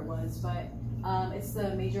number it was, but it's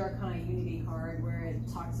the Major Arcana Unity card where it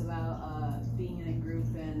talks about being in a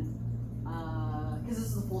group and because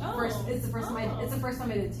this is it's the first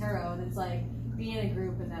time I did tarot, and it's like being in a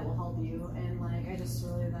group and that will help you. And like I just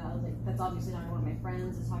really I was like, that's obviously not one of my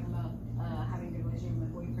friends. It's talking about having a good relationship with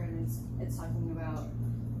my boyfriend. It's talking about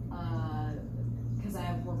because I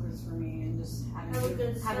have workers for me and just having a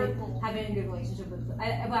good relationship with. But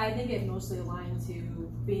I think it mostly aligned to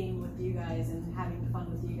being with you guys and having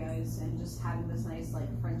fun with you guys and just having this nice like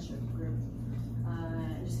friendship group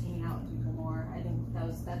and just hanging out with people more. I think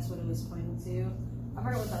that's what it was pointing to. I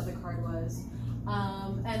forgot what the other card was.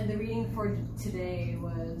 And the reading for today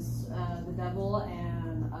was the Devil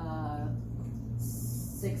and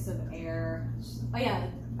Six of Air. Oh yeah,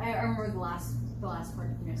 I remember the last part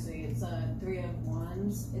from yesterday. It's Three of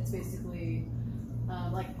Wands. It's basically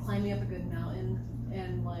like climbing up a good mountain,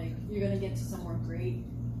 and like you're gonna get to somewhere great.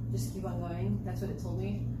 Just keep on going. That's what it told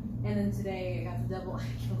me. And then today I got the Devil. I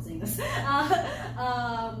keep saying this.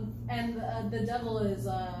 And the Devil is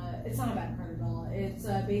it's not a bad card at all. It's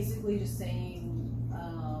basically just saying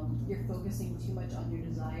you're focusing too much on your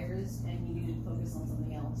desires and you need to focus on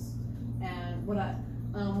something else. And what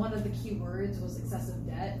one of the key words was excessive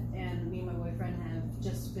debt, and me and my boyfriend have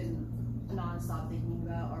just been nonstop thinking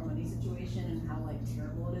about our money situation and how like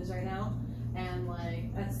terrible it is right now. And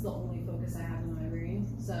like that's the only focus I have in my brain.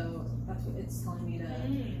 So that's what it's telling me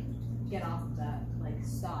to get off of that. Like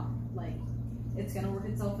stop. Like it's gonna work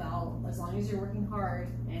itself out as long as you're working hard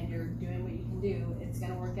and you're doing what you can do. It's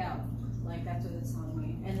gonna work out. Like that's what it's telling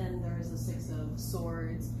me. And then there's the Six of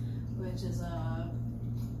Swords, which is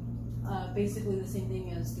basically the same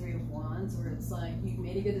thing as Three of Wands, where it's like you've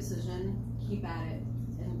made a good decision, keep at it,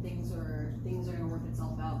 and things are gonna work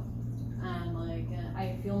itself out. And like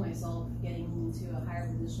I feel myself getting into a higher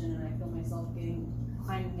position, and I feel myself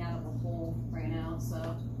climbing out of a hole right now.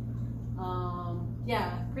 So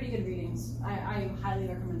yeah, pretty good readings. I highly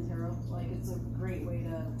recommend tarot. Like it's a great way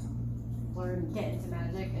to get into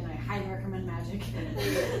magic, and I highly recommend magic.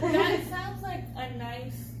 That sounds like a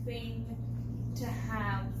nice thing to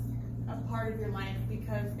have a part of your life,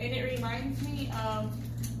 and it reminds me of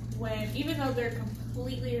when, even though they're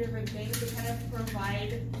completely different things, they kind of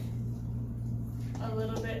provide a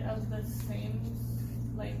little bit of the same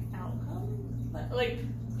like outcome, like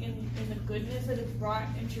in the goodness that it's brought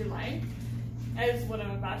into your life, as what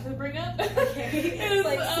I'm about to bring up. Okay. It's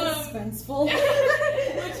like suspenseful.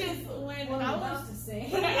 Which is when what I I'm was about to say.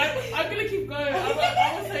 I'm gonna keep going.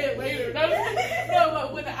 I will say it later. No,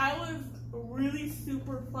 but when I was really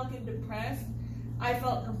super fucking depressed, I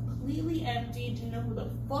felt completely empty. Didn't know who the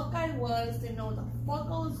fuck I was. Didn't know what the fuck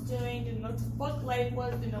I was doing. Didn't know what the fuck life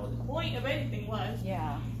was. Didn't know what the point of anything was.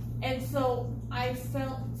 Yeah. And so I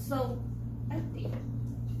felt so empty,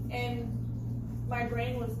 and my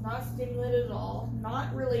brain was not stimulated at all,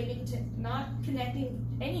 not connecting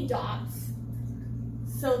any dots.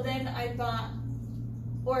 So then I thought,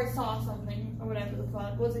 or I saw something, or whatever the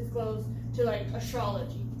fuck, was exposed to like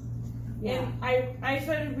astrology. Yeah. And I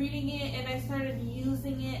started reading it, and I started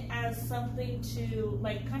using it as something to,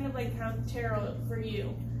 like, kind of like how tarot for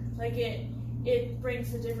you. Like it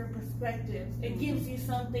brings a different perspective. It gives you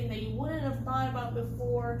something that you wouldn't have thought about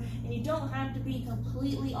before, and you don't have to be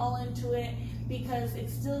completely all into it, because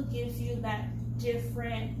it still gives you that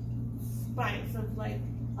different spice of like,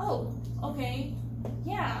 oh, okay,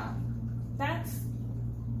 yeah, that's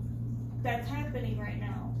happening right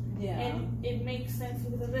now. Yeah. And it makes sense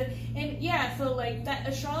because of it. And yeah, so like that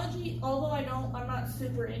astrology, although I'm not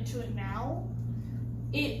super into it now,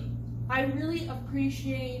 I really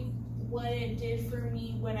appreciate what it did for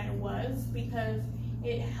me when I was, because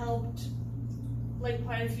it helped like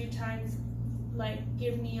quite a few times like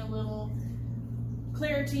give me a little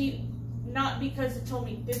clarity, not because it told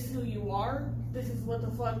me this is who you are, this is what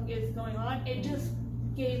the fuck is going on. It just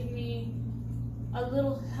gave me a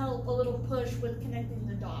little help, a little push with connecting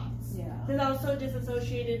the dots. Yeah. Because I was so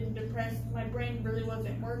disassociated and depressed, my brain really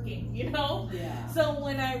wasn't working, you know? Yeah. So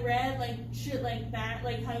when I read like shit like that,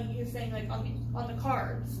 like how you're saying like on the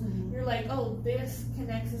cards, you're like, oh, this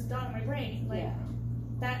connects this dot in my brain. Like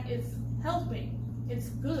that is helping. It's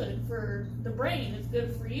good for the brain. It's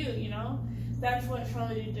good for you, you know? That's what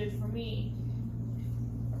astrology did for me.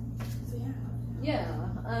 So yeah. Yeah,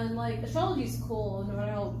 and like astrology's cool, no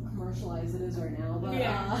matter how commercialized it is right now. But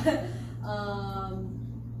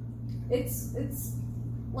it's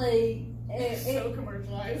like it's so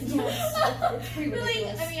commercialized. Yeah, it's pretty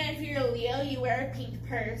ridiculous. Like, I mean, if you're a Leo, you wear a pink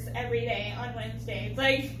purse every day on Wednesdays.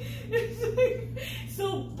 It's like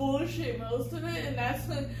so bullshit, most of it. And that's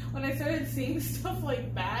when I started seeing stuff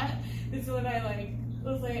like that, is when I like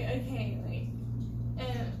was like, okay, like,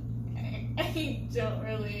 I don't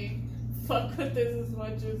really fuck with this as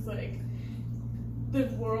much as like the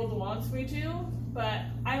world wants me to, but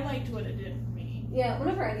I liked what it did for me. Yeah,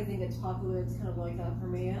 whenever anything gets popular, it's kind of like that for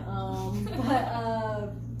me.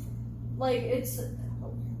 But like it's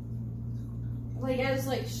like as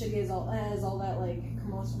like shitty as all that like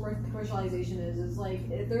commercialization is like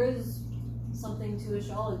there is something to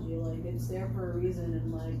astrology. Like it's there for a reason,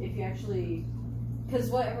 and like if you actually. Because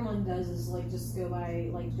what everyone does is like just go by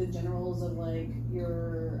like the generals of like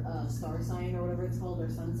your star sign or whatever it's called, or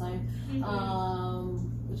sun sign,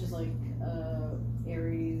 which is like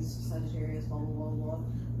Aries, Sagittarius, blah blah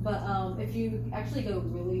But if you actually go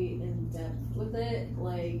really in depth with it,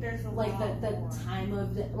 like There's a like lot the more. time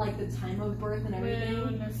of the time of birth and everything.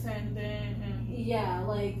 Moon, ascendant, and Yeah,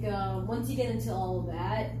 like once you get into all of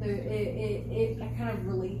that, it kind of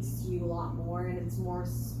relates to you a lot more, and it's more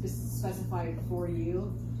specified for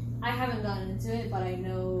you. I haven't gotten into it, but I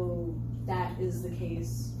know that is the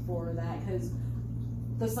case for that because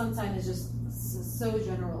the sun sign is just so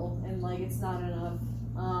general and like it's not enough.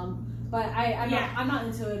 But I'm not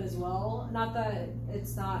into it as well. Not that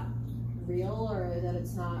it's not real or that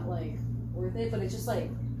it's not like worth it, but it's just like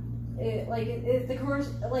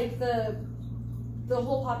the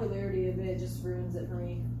whole popularity of it just ruins it for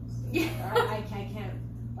me. yeah, I can't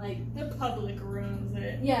like the public ruins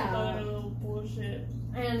it. Yeah. All their little bullshit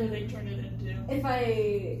that and they turn it into.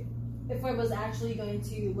 if I was actually going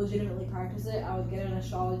to legitimately practice it, I would get an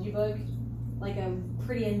astrology book, like a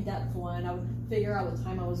pretty in-depth one. I would figure out what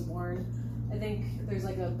time I was born. I think there's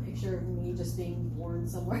like a picture of me just being born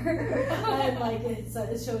somewhere, and like it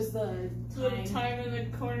shows the Little time in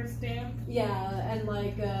the corner stamp. Yeah, and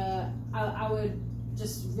like I would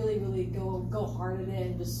just really go hard at it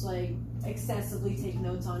and just like excessively take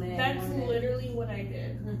notes on it. That's and learn it. literally what I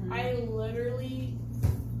did. Mhm. I literally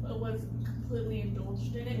was completely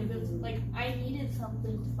indulged in it because like I needed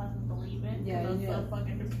something to fucking believe in. Yeah, I was you so need-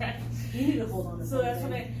 fucking depressed. You need to hold on to So that's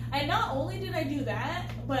something. when I not only did I do that,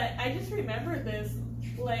 but I just remembered this,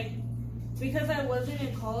 like, because I wasn't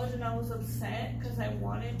in college and I was upset because I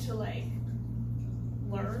wanted to, like,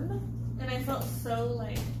 learn, and I felt so,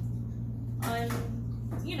 like,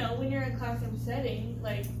 you know, when you're in a classroom setting,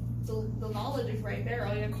 like, the knowledge is right there,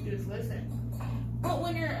 all you have to do is listen. But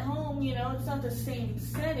when you're at home, you know, it's not the same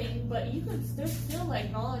setting, but you can, there's still,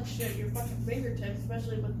 like, knowledge at your fucking fingertips,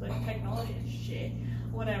 especially with, like, technology and shit,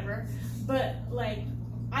 whatever. But, like,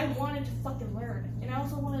 I wanted to fucking learn, and I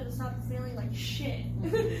also wanted to stop feeling like shit.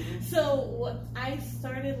 So I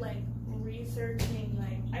started, like, researching,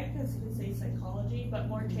 like, I guess you could say psychology, but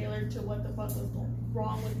more tailored to what the fuck was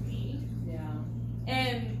wrong with me. Yeah.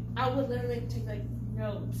 And I would literally take, like,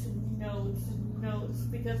 notes and notes and notes,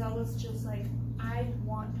 because I was just like, I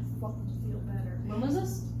want to fucking feel better. When was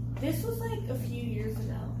this? This was, like, a few years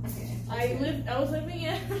ago. Okay. I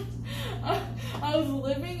was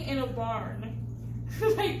living in a barn.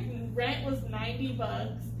 Like, rent was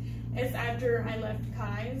 $90. It's after I left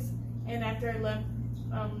Kai's, and after I left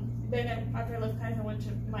Kai's, I went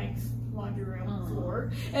to Mike's laundry room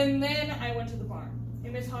floor, and then I went to the barn.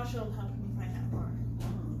 And Miss Hochschild helped me find that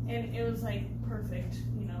barn, and it was like perfect,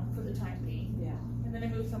 you know, for the time being. Yeah. And then I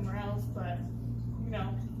moved somewhere else, but you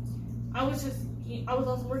know, I was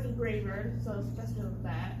also working graveyard, so I was best with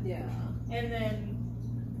that. Yeah. And then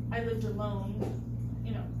I lived alone,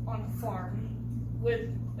 you know, on a farm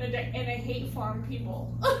and I hate farm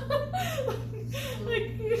people.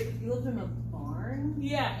 Like, You lived in a barn?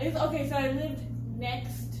 yeah, it's okay. So I lived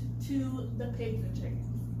next to the pigs and chickens.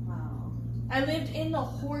 Wow. I lived in the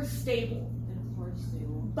horse stable, In a horse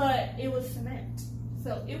stable. but it was cement,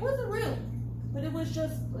 so it was a room, but it was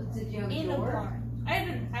just Did you have a in a door? barn. I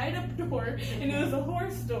had a door, and it was a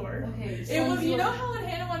horse store. Okay. So It was, you were- know how in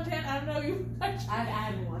Hannah Montana, I don't know you. I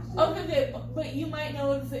haven't watched it. Okay, but you might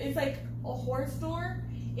know it's like a horse door.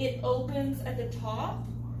 It opens at the top,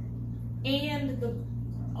 and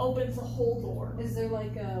opens the whole door Is there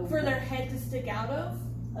like a for their head to stick out of.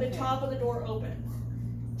 The Okay. top of the door opens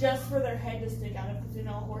just for their head to stick out of, because you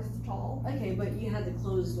know a horse is tall. Okay, but you had the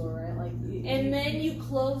closed door, right? Like. And then you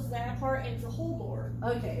close that part, and it's a whole door.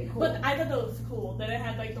 Okay, cool. But I thought that was cool that it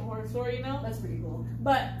had like the horse door, you know. That's pretty cool.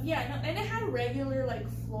 But yeah, no, and it had regular like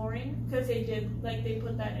flooring because they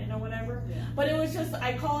put that in or whatever. Yeah. But it was just,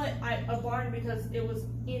 I call it a barn because it was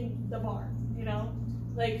in the barn, you know?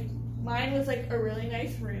 Like, mine was like a really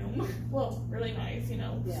nice room. Well, really nice, you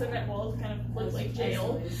know? Yeah. Cement walls kind of look like That's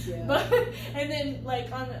jail. nice, yeah. But, and then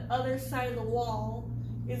like on the other side of the wall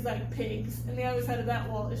is like pigs, and the other side of that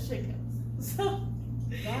wall is chickens. So,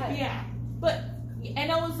 That- yeah. But,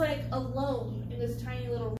 and I was like alone in this tiny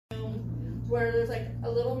little room where there's like a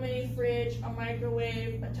little mini fridge, a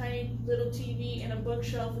microwave, a tiny little TV, and a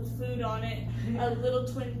bookshelf with food on it, a little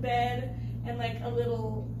twin bed, and like a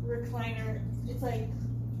little recliner. It's like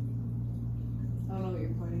I don't know what you're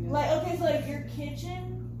pointing at. okay, so like your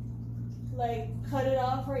kitchen, like cut it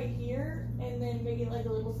off right here, and then make it like a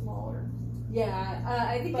little smaller. Yeah,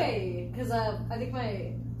 I think But- I think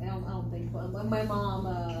my I don't think, but my mom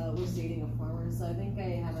was dating a farmer, so I think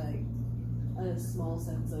I have a small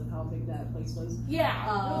sense of how big that place was. Yeah,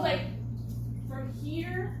 it was like from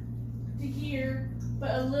here to here,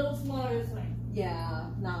 but a little smaller this way. Yeah,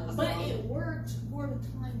 not as But long. it worked for the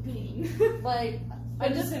time being. Like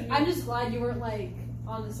I'm just glad you weren't like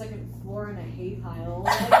on the second floor in a hay pile.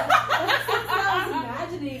 Like, that's what I was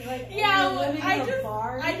imagining. Like, yeah, you're living in a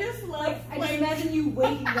barn. I just love. Like, I just imagine you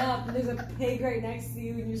waking up and there's a pig right next to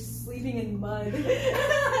you and you're sleeping in mud. That's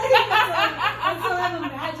what I'm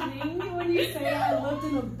imagining when you say I lived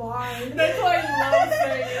in a barn. That's why I love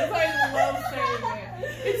saying it. That's why I love saying it.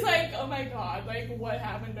 It's like, oh my god, like what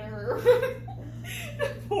happened to her?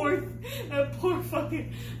 that poor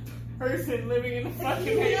fucking person living in the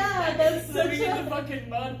fucking living in the fucking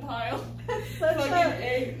mud pile.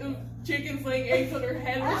 Fucking chickens laying eggs on her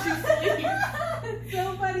head when she sleeps. It's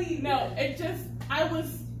so funny. No,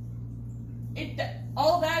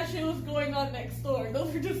 all that shit was going on next door.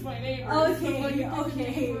 Those were just my neighbors. Okay,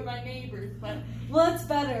 Those were my neighbors, but well, that's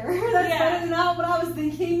better. That's better than not what I was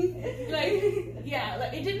thinking. Like,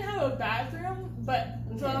 it didn't have a bathroom, but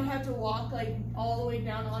so I don't have to walk like all the way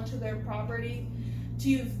down onto their property to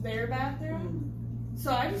use their bathroom.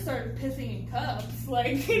 So I just started pissing in cups,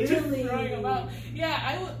 like just throwing them out. Yeah,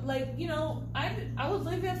 I would I was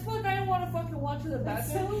lazy as fuck. I didn't want to fucking walk to the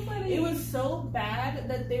bathroom. That's so funny. It was so bad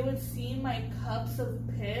that they would see my cups of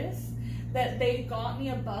piss that they got me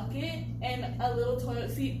a bucket and a little toilet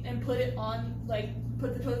seat and put the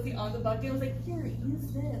toilet seat on the bucket. It was like, here,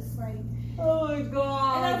 use this, like. Oh my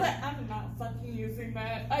god. And I was like, I'm not fucking using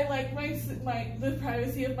that. I like the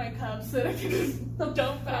privacy of my cups so that I can just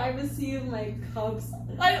dump privacy of my cups.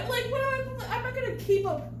 I'm not gonna keep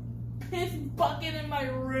a piss bucket in my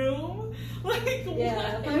room. Like,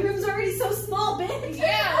 yeah, what? My room's already so small, bitch.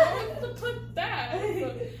 Yeah, where to put that?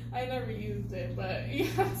 So, I never used it, but yeah.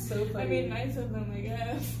 That's so funny. I mean, nice of them, I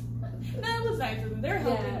guess. No, it was nice of them. They're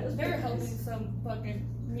helping some fucking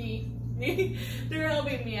me. They're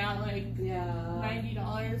helping me out like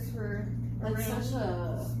 $90 for a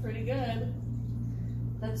room. It's pretty good.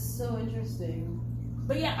 That's so interesting.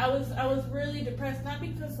 But yeah, I was really depressed, not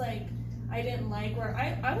because like I didn't like where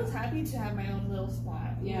I was happy to have my own little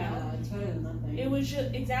spot. You know? It's better than nothing. It was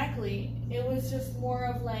just it was just more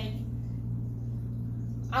of like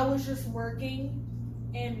I was just working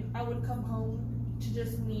and I would come home to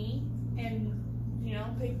just me and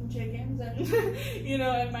pick some chickens and,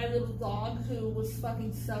 and my little dog who was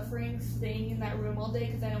fucking suffering staying in that room all day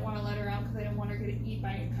because I didn't want to let her out because I didn't want her to get eaten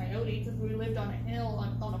by a coyote because we lived on a hill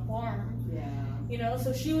on a farm. Yeah.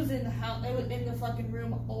 So she was in the house, in the fucking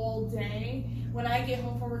room all day. When I get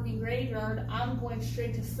home from working graveyard, I'm going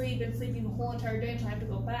straight to sleep and sleeping the whole entire day until I have to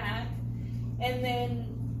go back. And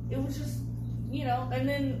then it was just, and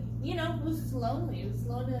then, it was just lonely. It was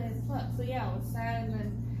lonely as fuck. So yeah, I was sad and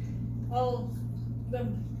then, I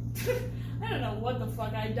don't know what the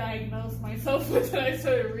fuck I diagnosed myself with and I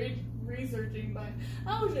started researching, but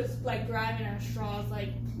I was just like grabbing at straws,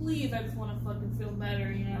 like, please, I just want to fucking feel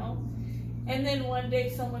better, And then one day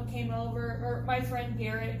someone came over, or my friend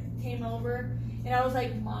Garrett came over, and I was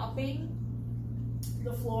like mopping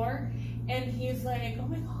the floor, and he's like, oh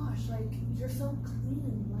my gosh, like, you're so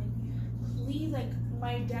clean, like, please, like,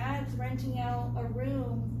 my dad's renting out a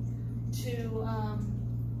room to,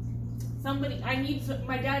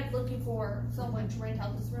 my dad's looking for someone to rent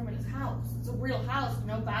out this room in his house. It's a real house,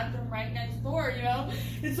 bathroom right next door,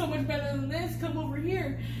 It's so much better than this, come over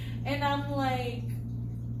here. And I'm like,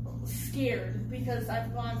 scared, because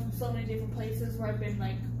I've gone from so many different places where I've been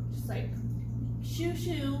like, just like,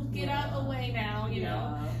 shoo, get out away now,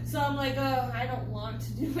 So I'm like, oh, I don't want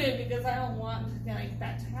to do it because I don't want like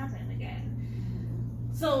that to happen again.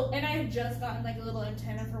 So, and I had just gotten like a little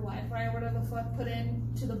antenna for Wi-Fi or whatever the fuck put in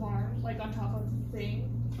to the barn, like on top of the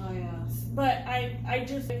thing. Oh yeah. But I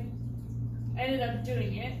just ended up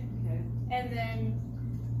doing it. Okay. And then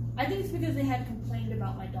I think it's because they had complained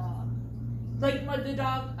about my dog. Like the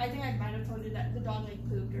dog, I think I might have told you that the dog like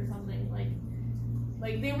pooped or something. Like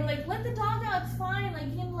they were like, let the dog out, it's fine. Like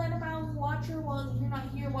you can let him out and watch her while you're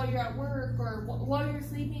not here, while you're at work or while you're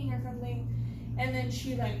sleeping or something. And then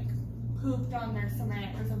she like pooped on their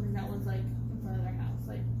cement or something that was like in front of their house.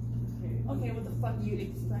 Like, okay, what the fuck you'd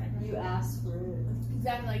expect? Right? You asked for it.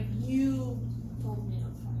 Exactly, like you told me it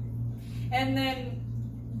was fine. And then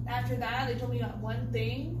after that, they told me that one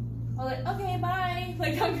thing. I was like, okay, bye.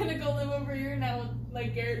 Like I'm gonna go live over here now with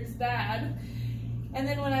like Garrett's dad. And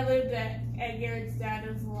then when I lived at Garrett's dad,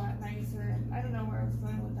 it was a lot nicer. And I don't know where I was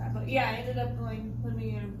going with that, but yeah, I ended up living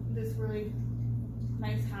in this really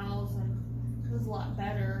nice house and it was a lot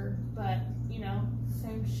better, but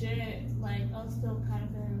same shit. Like I was still kind of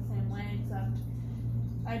feeling the same way, except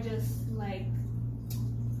I just like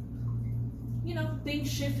things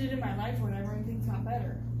shifted in my life or whatever, and things got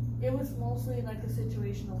better. It was mostly like a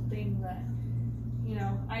situational thing that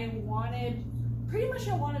I wanted a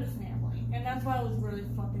family, and that's why I was really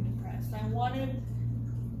fucking depressed.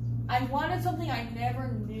 I wanted something I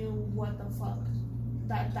never knew what the fuck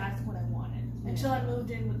that's what I wanted until I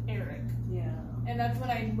moved in with Eric. Yeah. And that's when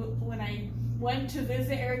I went to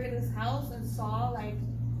visit Eric at his house and saw like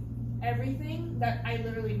everything that I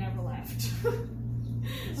literally never left.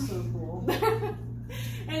 It's so cool.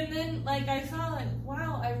 And then like I saw like,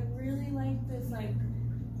 wow, I really like this, like,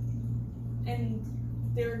 and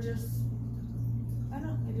they were just, I don't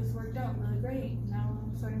know, it just worked out really great. Now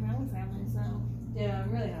I'm starting my own family, so. Yeah,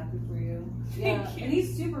 I'm really happy for you. Yeah, and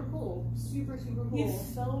he's super cool. Super, super cool.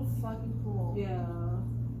 He's so fucking cool. Yeah.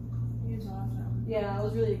 He's awesome. Yeah, I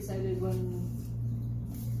was really excited when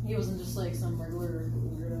he wasn't just like some regular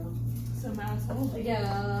weirdo. Some asshole.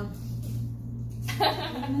 Yeah.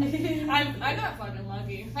 I got fucking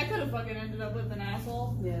lucky. I could have fucking ended up with an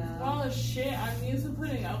asshole. Yeah. All the shit I'm used to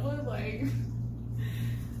putting up with, like.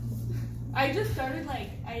 I just started, like,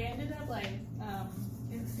 I ended up, like,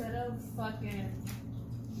 instead of fucking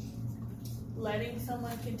letting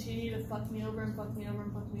someone continue to fuck me over and fuck me over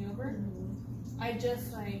and fuck me over, I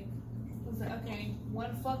just, like, was like, okay,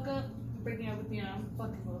 one fuck up, breaking up with you, I'm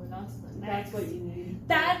fucking moving on to the next. That's what you need.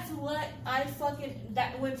 That's what I fucking,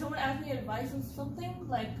 that when someone asks me advice on something,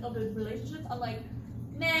 like, of a relationship, I'm like,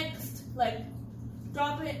 next, like,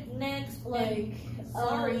 drop it, next, like,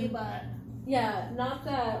 sorry, but. Yeah, not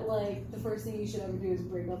that, like, the first thing you should ever do is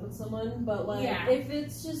break up with someone, but, like, if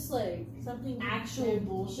it's just, like, something actual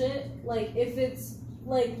bullshit, like, if it's,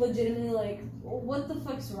 like, legitimately, like, what the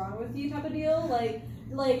fuck's wrong with you type of deal,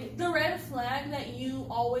 like, the red flag that you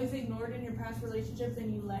always ignored in your past relationships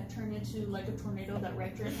and you let turn into, like, a tornado that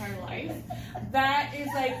wrecked your entire life, that is,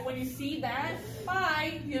 like, when you see that,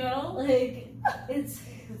 bye, you know? Like, it's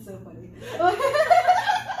so funny.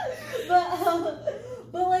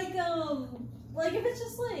 But if it's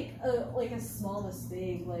just like a small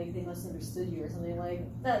mistake, like they misunderstood you or something like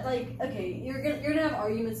that, like okay, you're gonna have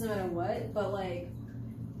arguments no matter what, but like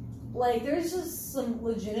there's just some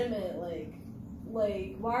legitimate like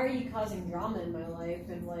why are you causing drama in my life,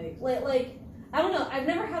 and like I don't know, I've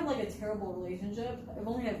never had like a terrible relationship. I've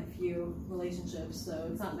only had a few relationships, so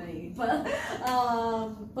it's not many, but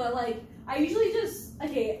like I usually just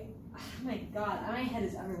okay. Oh my god, my head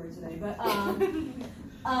is everywhere today. But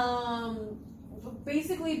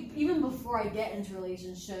basically, even before I get into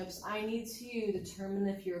relationships, I need to determine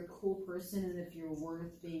if you're a cool person and if you're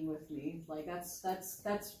worth being with me. Like that's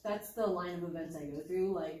the line of events I go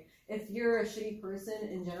through. Like if you're a shitty person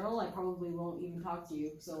in general, I probably won't even talk to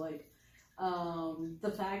you. So like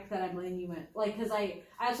the fact that I'm letting you in, like, because I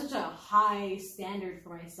have such a high standard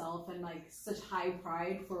for myself and like such high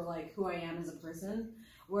pride for like who I am as a person,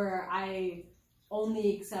 where I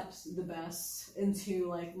only accept the best into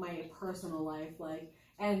like my personal life, like,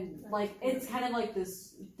 and like it's kind of like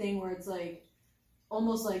this thing where it's like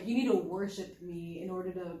almost like you need to worship me in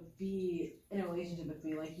order to be in a relationship with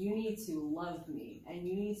me. Like you need to love me and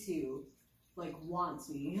you need to like want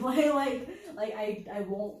me. I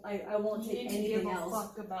won't take anything else.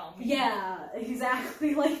 Fuck about me. Yeah,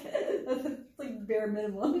 exactly. Like that's like bare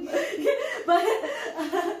minimum. But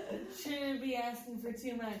shouldn't be asking for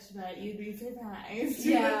too much, but you'd be surprised.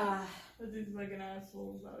 Yeah. With these fucking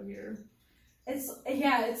assholes out here. It's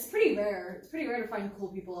pretty rare. It's pretty rare to find cool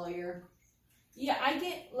people out here. Yeah, I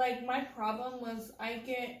get like my problem was I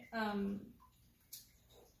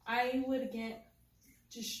would get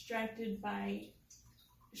distracted by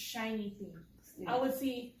shiny things. Yeah. I would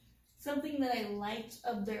see something that I liked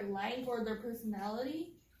of their life or their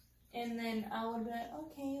personality, and then I would be like,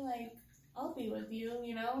 okay, like I'll be with you,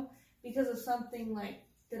 you know, because of something like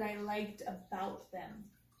that I liked about them.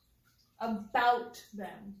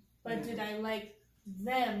 But did I like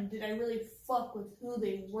them? Did I really fuck with who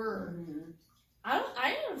they were? Mm-hmm.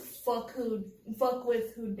 I didn't fuck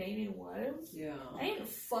with who Damien was. Yeah. I didn't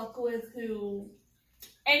fuck with who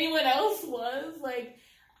anyone else was. Like,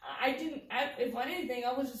 if anything,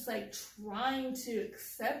 I was just like trying to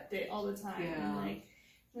accept it all the time. Yeah.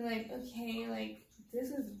 And like, okay, like this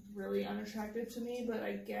is really unattractive to me, but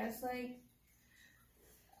I guess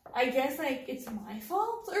it's my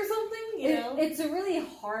fault or something, you know? It's a really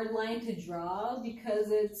hard line to draw because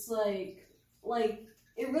it's like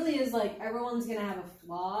it really is like everyone's gonna have a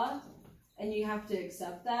flaw, and you have to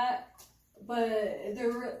accept that. But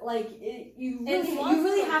you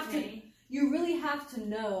really have to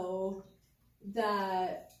know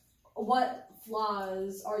that what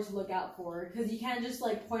flaws are to look out for, because you can't just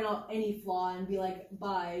like point out any flaw and be like,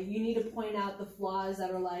 bye. You need to point out the flaws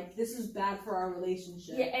that are like, this is bad for our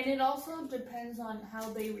relationship. Yeah, and it also depends on how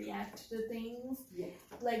they react to things. Yeah.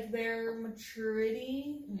 Like their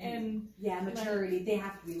maturity and maturity. Like, they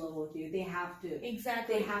have to be level with you. They have to.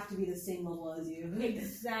 Exactly. They have to be the same level as you.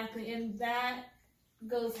 Exactly, and that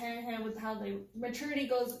goes hand in hand with how they maturity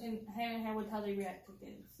goes hand in hand with how they react to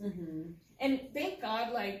things. Mm-hmm. And thank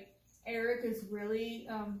God, like, Eric is really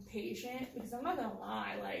patient, because I'm not gonna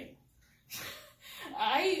lie, like,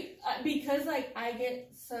 because like I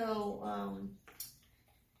get so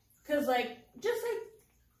because like just like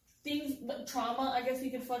things, trauma, I guess you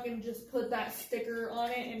could fucking just put that sticker on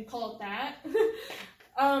it and call it that.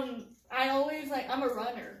 I always like, I'm a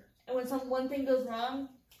runner, and when one thing goes wrong,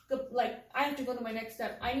 like, I have to go to my next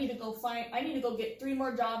step. I need to go get 3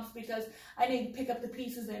 more jobs because I need to pick up the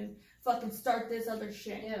pieces and fucking start this other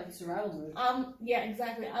shit. Yeah, survival mode. Yeah,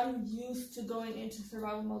 exactly. I'm used to going into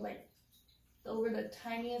survival mode, like, over the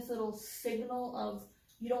tiniest little signal of,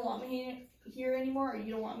 you don't want me here anymore, or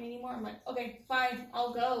you don't want me anymore. I'm like, okay, fine,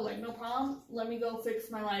 I'll go. Like, no problem. Let me go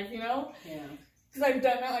fix my life, you know? Yeah. Because I've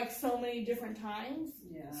done that, like, so many different times.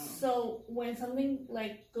 Yeah. So, when something,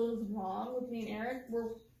 like, goes wrong with me and Eric, we're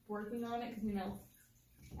working on it, because, you know,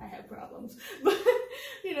 I have problems. But,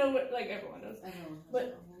 you know, like everyone does.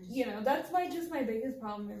 But, you know, that's my biggest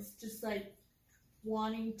problem is just, like,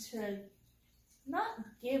 wanting to not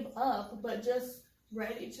give up, but just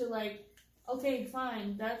ready to, like, okay,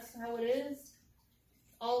 fine, that's how it is.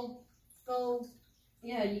 I'll go.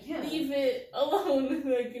 Yeah, you can't leave it alone.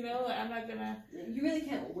 Like, you know, like, I'm not gonna. You really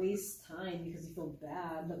can't waste time because you feel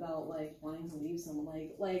bad about like wanting to leave someone.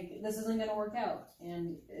 Like this isn't gonna work out,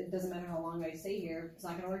 and it doesn't matter how long I stay here, it's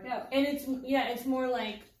not gonna work out. And it's more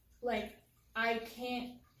like I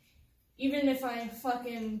can't. Even if I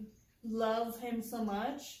fucking love him so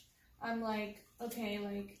much, I'm like, okay,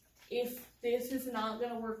 like if this is not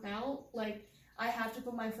gonna work out, like, I have to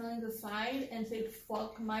put my feelings aside and say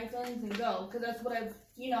fuck my feelings and go, because that's what I've,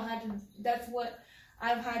 you know, that's what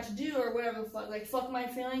I've had to do, or whatever the fuck, like, fuck my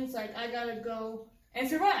feelings, like, I gotta go and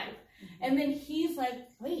survive. Mm-hmm. And then he's like,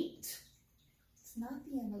 wait, it's not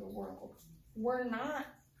the end of the world. We're not,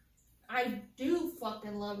 I do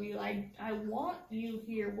fucking love you. I want you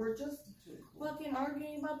here. We're just fucking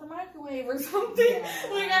arguing about the microwave or something. Yeah.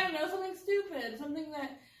 Like, I don't know, something stupid, something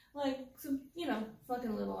that, like, some, you know,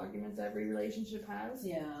 fucking little arguments every relationship has.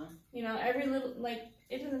 Yeah. You know, every little, like,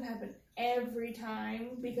 it doesn't happen every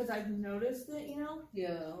time because I've noticed it, you know?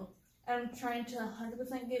 Yeah. I'm trying to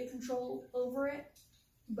 100% get control over it.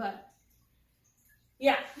 But,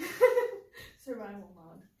 yeah. Survival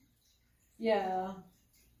mode. Yeah.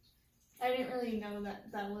 I didn't really know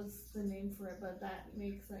that was the name for it, but that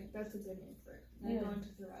makes, like, that's a good name for it. I go into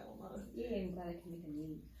survival mode. Yeah, I'm glad I can make a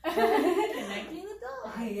meme. Connecting the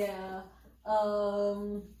dots. Yeah. I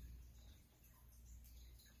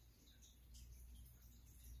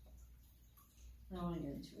don't want to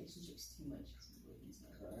get into relationships too much because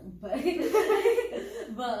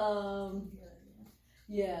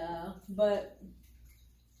yeah, but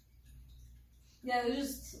yeah, it was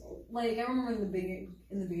just like, I remember in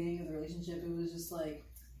the beginning of the relationship, it was just like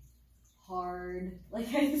hard. Like,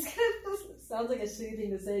 this kind of sounds like a shitty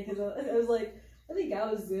thing to say because I was like, I think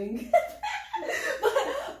I was doing,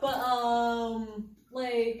 but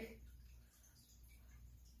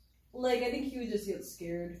like I think he would just get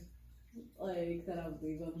scared, like that I would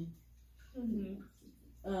leave him.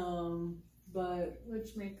 Mm-hmm. But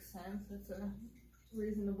which makes sense. It's a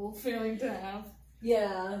reasonable feeling to have.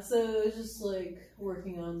 Yeah, so it's just like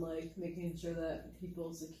working on like making sure that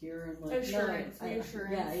people secure and like reassurance.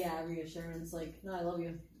 Reassurance. Like, no, I love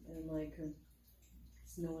you, and like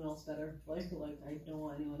it's no one else better. Like I don't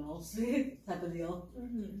want anyone else type of deal.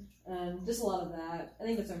 Mm-hmm. Just a lot of that. I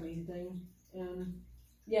think that's our main thing.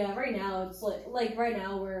 Yeah, right now it's like right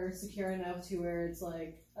now we're secure enough to where it's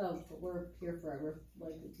like, oh, we're here forever.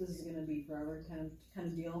 Like, this is gonna be forever kind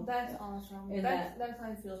of deal. That's awesome. And that's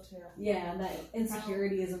how I feel too. Yeah, and that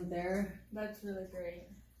insecurity isn't there. That's really great.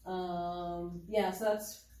 Yeah, so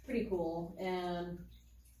that's pretty cool. And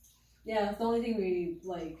yeah, the only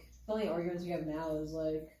arguments we have now is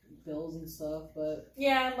like bills and stuff. But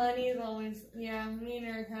yeah, money is always, yeah. Me and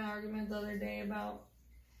Eric had an argument the other day about.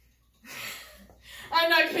 I'm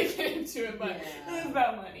not gonna get into it, but it's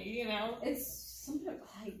about money, you know. It's something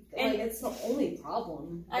like it's the only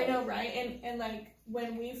problem. I know, right? And like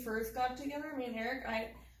when we first got together, me and Eric,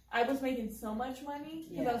 I was making so much money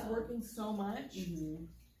because I was working so much. Mm-hmm.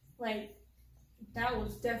 Like that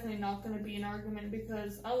was definitely not going to be an argument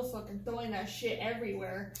because I was fucking throwing that shit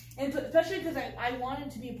everywhere. And especially because I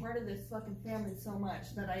wanted to be a part of this fucking family so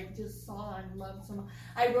much that I just saw and loved so much.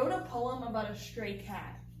 I wrote a poem about a stray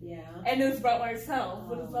cat. Yeah. And it was about myself,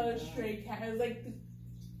 but it's about a stray cat. It was like,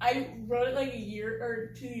 I wrote it like a year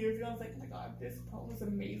or 2 years ago. I was like, oh my god, this poem is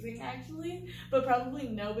amazing actually. But probably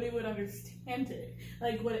nobody would understand it,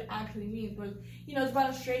 like what it actually means. But, you know, it's about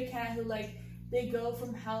a stray cat who, like, they go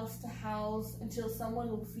from house to house until someone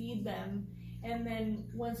will feed them. And then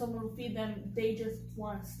when someone will feed them, they just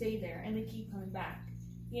want to stay there. And they keep coming back.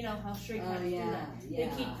 You know how stray cats do that. Yeah.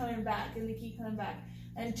 They keep coming back and they keep coming back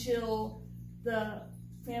until the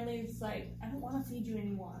family's like, I don't want to feed you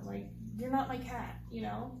anymore. Like, you're not my cat, you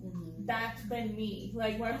know? Mm-hmm. That's been me.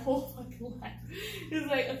 Like, my whole fucking life. It's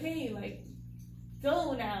like, okay, like,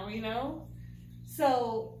 go now, you know?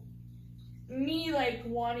 So, me, like,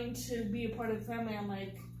 wanting to be a part of the family, I'm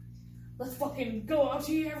like, let's fucking go out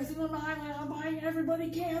to eat everything on the island. I'm buying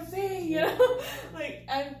everybody KFC, you know? Like,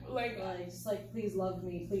 I'm like, just like, please love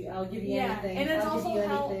me. Please, I'll give you anything. And it's I'll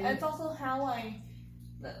also how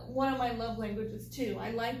one of my love languages too.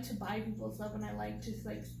 I like to buy people stuff and I like to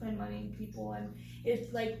like spend money on people, and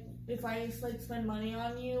it's like if I just like spend money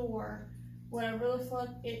on you or whatever the fuck,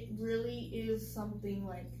 it really is something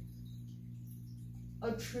like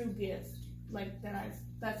a true gift. Like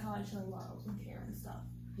that's how I show love and care and stuff.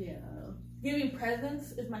 Yeah. Giving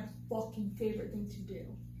presents is my fucking favorite thing to do.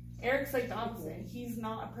 Eric's like the opposite. He's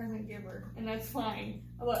not a present giver, and that's fine.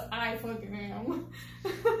 But I fucking am.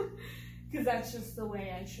 Because that's just the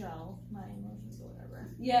way I show my emotions or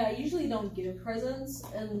whatever. Yeah, I usually don't give presents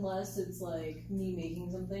unless it's like me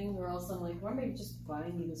making something, or else I'm like, why am I just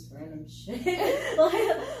buying you this random shit?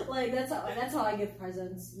 like that's how I give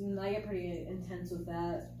presents, and I get pretty intense with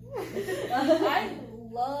that. I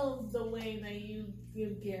love the way that you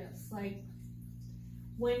give gifts. Like,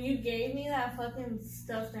 when you gave me that fucking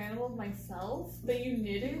stuffed animal myself that you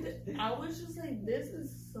knitted, I was just like, this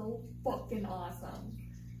is so fucking awesome.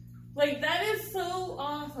 Like, that is so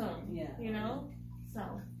awesome. Yeah. You know?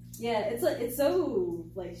 So. Yeah, it's like, it's so,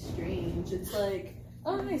 like, strange. It's like,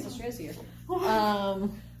 oh, nice, Australia's here.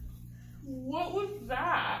 What was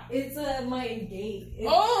that? It's, my gate. It's,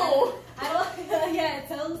 oh! I don't, yeah, it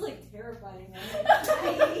sounds, like, terrifying. I'm like, hi.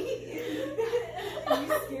 Are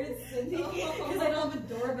you scared, Cindy? Because I don't have a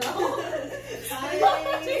doorbell. Hi.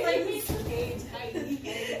 It's like, gate, tiny.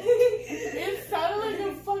 It sounded like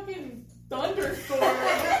a fucking thunderstorm.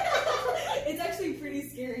 It's actually pretty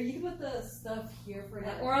scary. You can put the stuff here for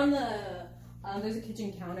now. Or on the, there's a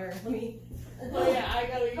kitchen counter. Let me... Oh yeah, I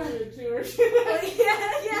gotta give it a tour.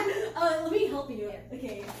 yeah. Let me help you.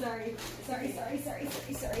 Okay, sorry.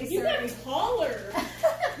 You got taller.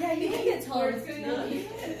 Yeah, you can get taller. What's going on?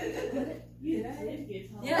 You did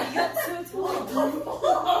get taller. Yeah, you got so tall.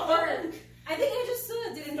 I think I just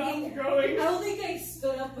didn't Stop growing. I don't think I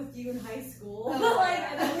stood up with you in high school. I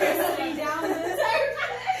think we were sitting down the entire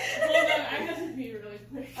time. Hold on, I got to pee really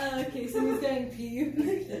quick. Okay, so he's getting pee.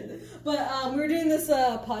 But we were doing this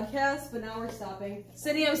podcast, but now we're stopping.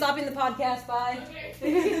 Cindy, I'm stopping the podcast. Bye.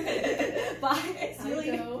 Okay. Bye. See you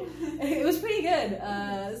later. It was pretty good. It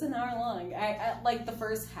was an hour long. I like the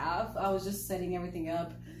first half, I was just setting everything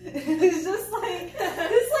up. It's just like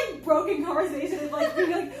this like broken conversation of like being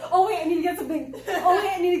like, oh wait, I need to get something. Oh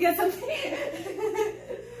wait, I need to get something.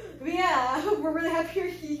 But yeah, we're really happy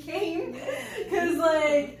he came because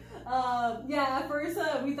like at first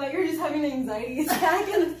we thought you were just having an anxiety attack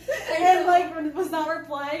and like was not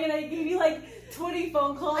replying, and I gave you like 20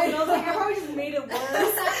 phone calls and I was like, I probably just made it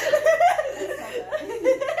worse.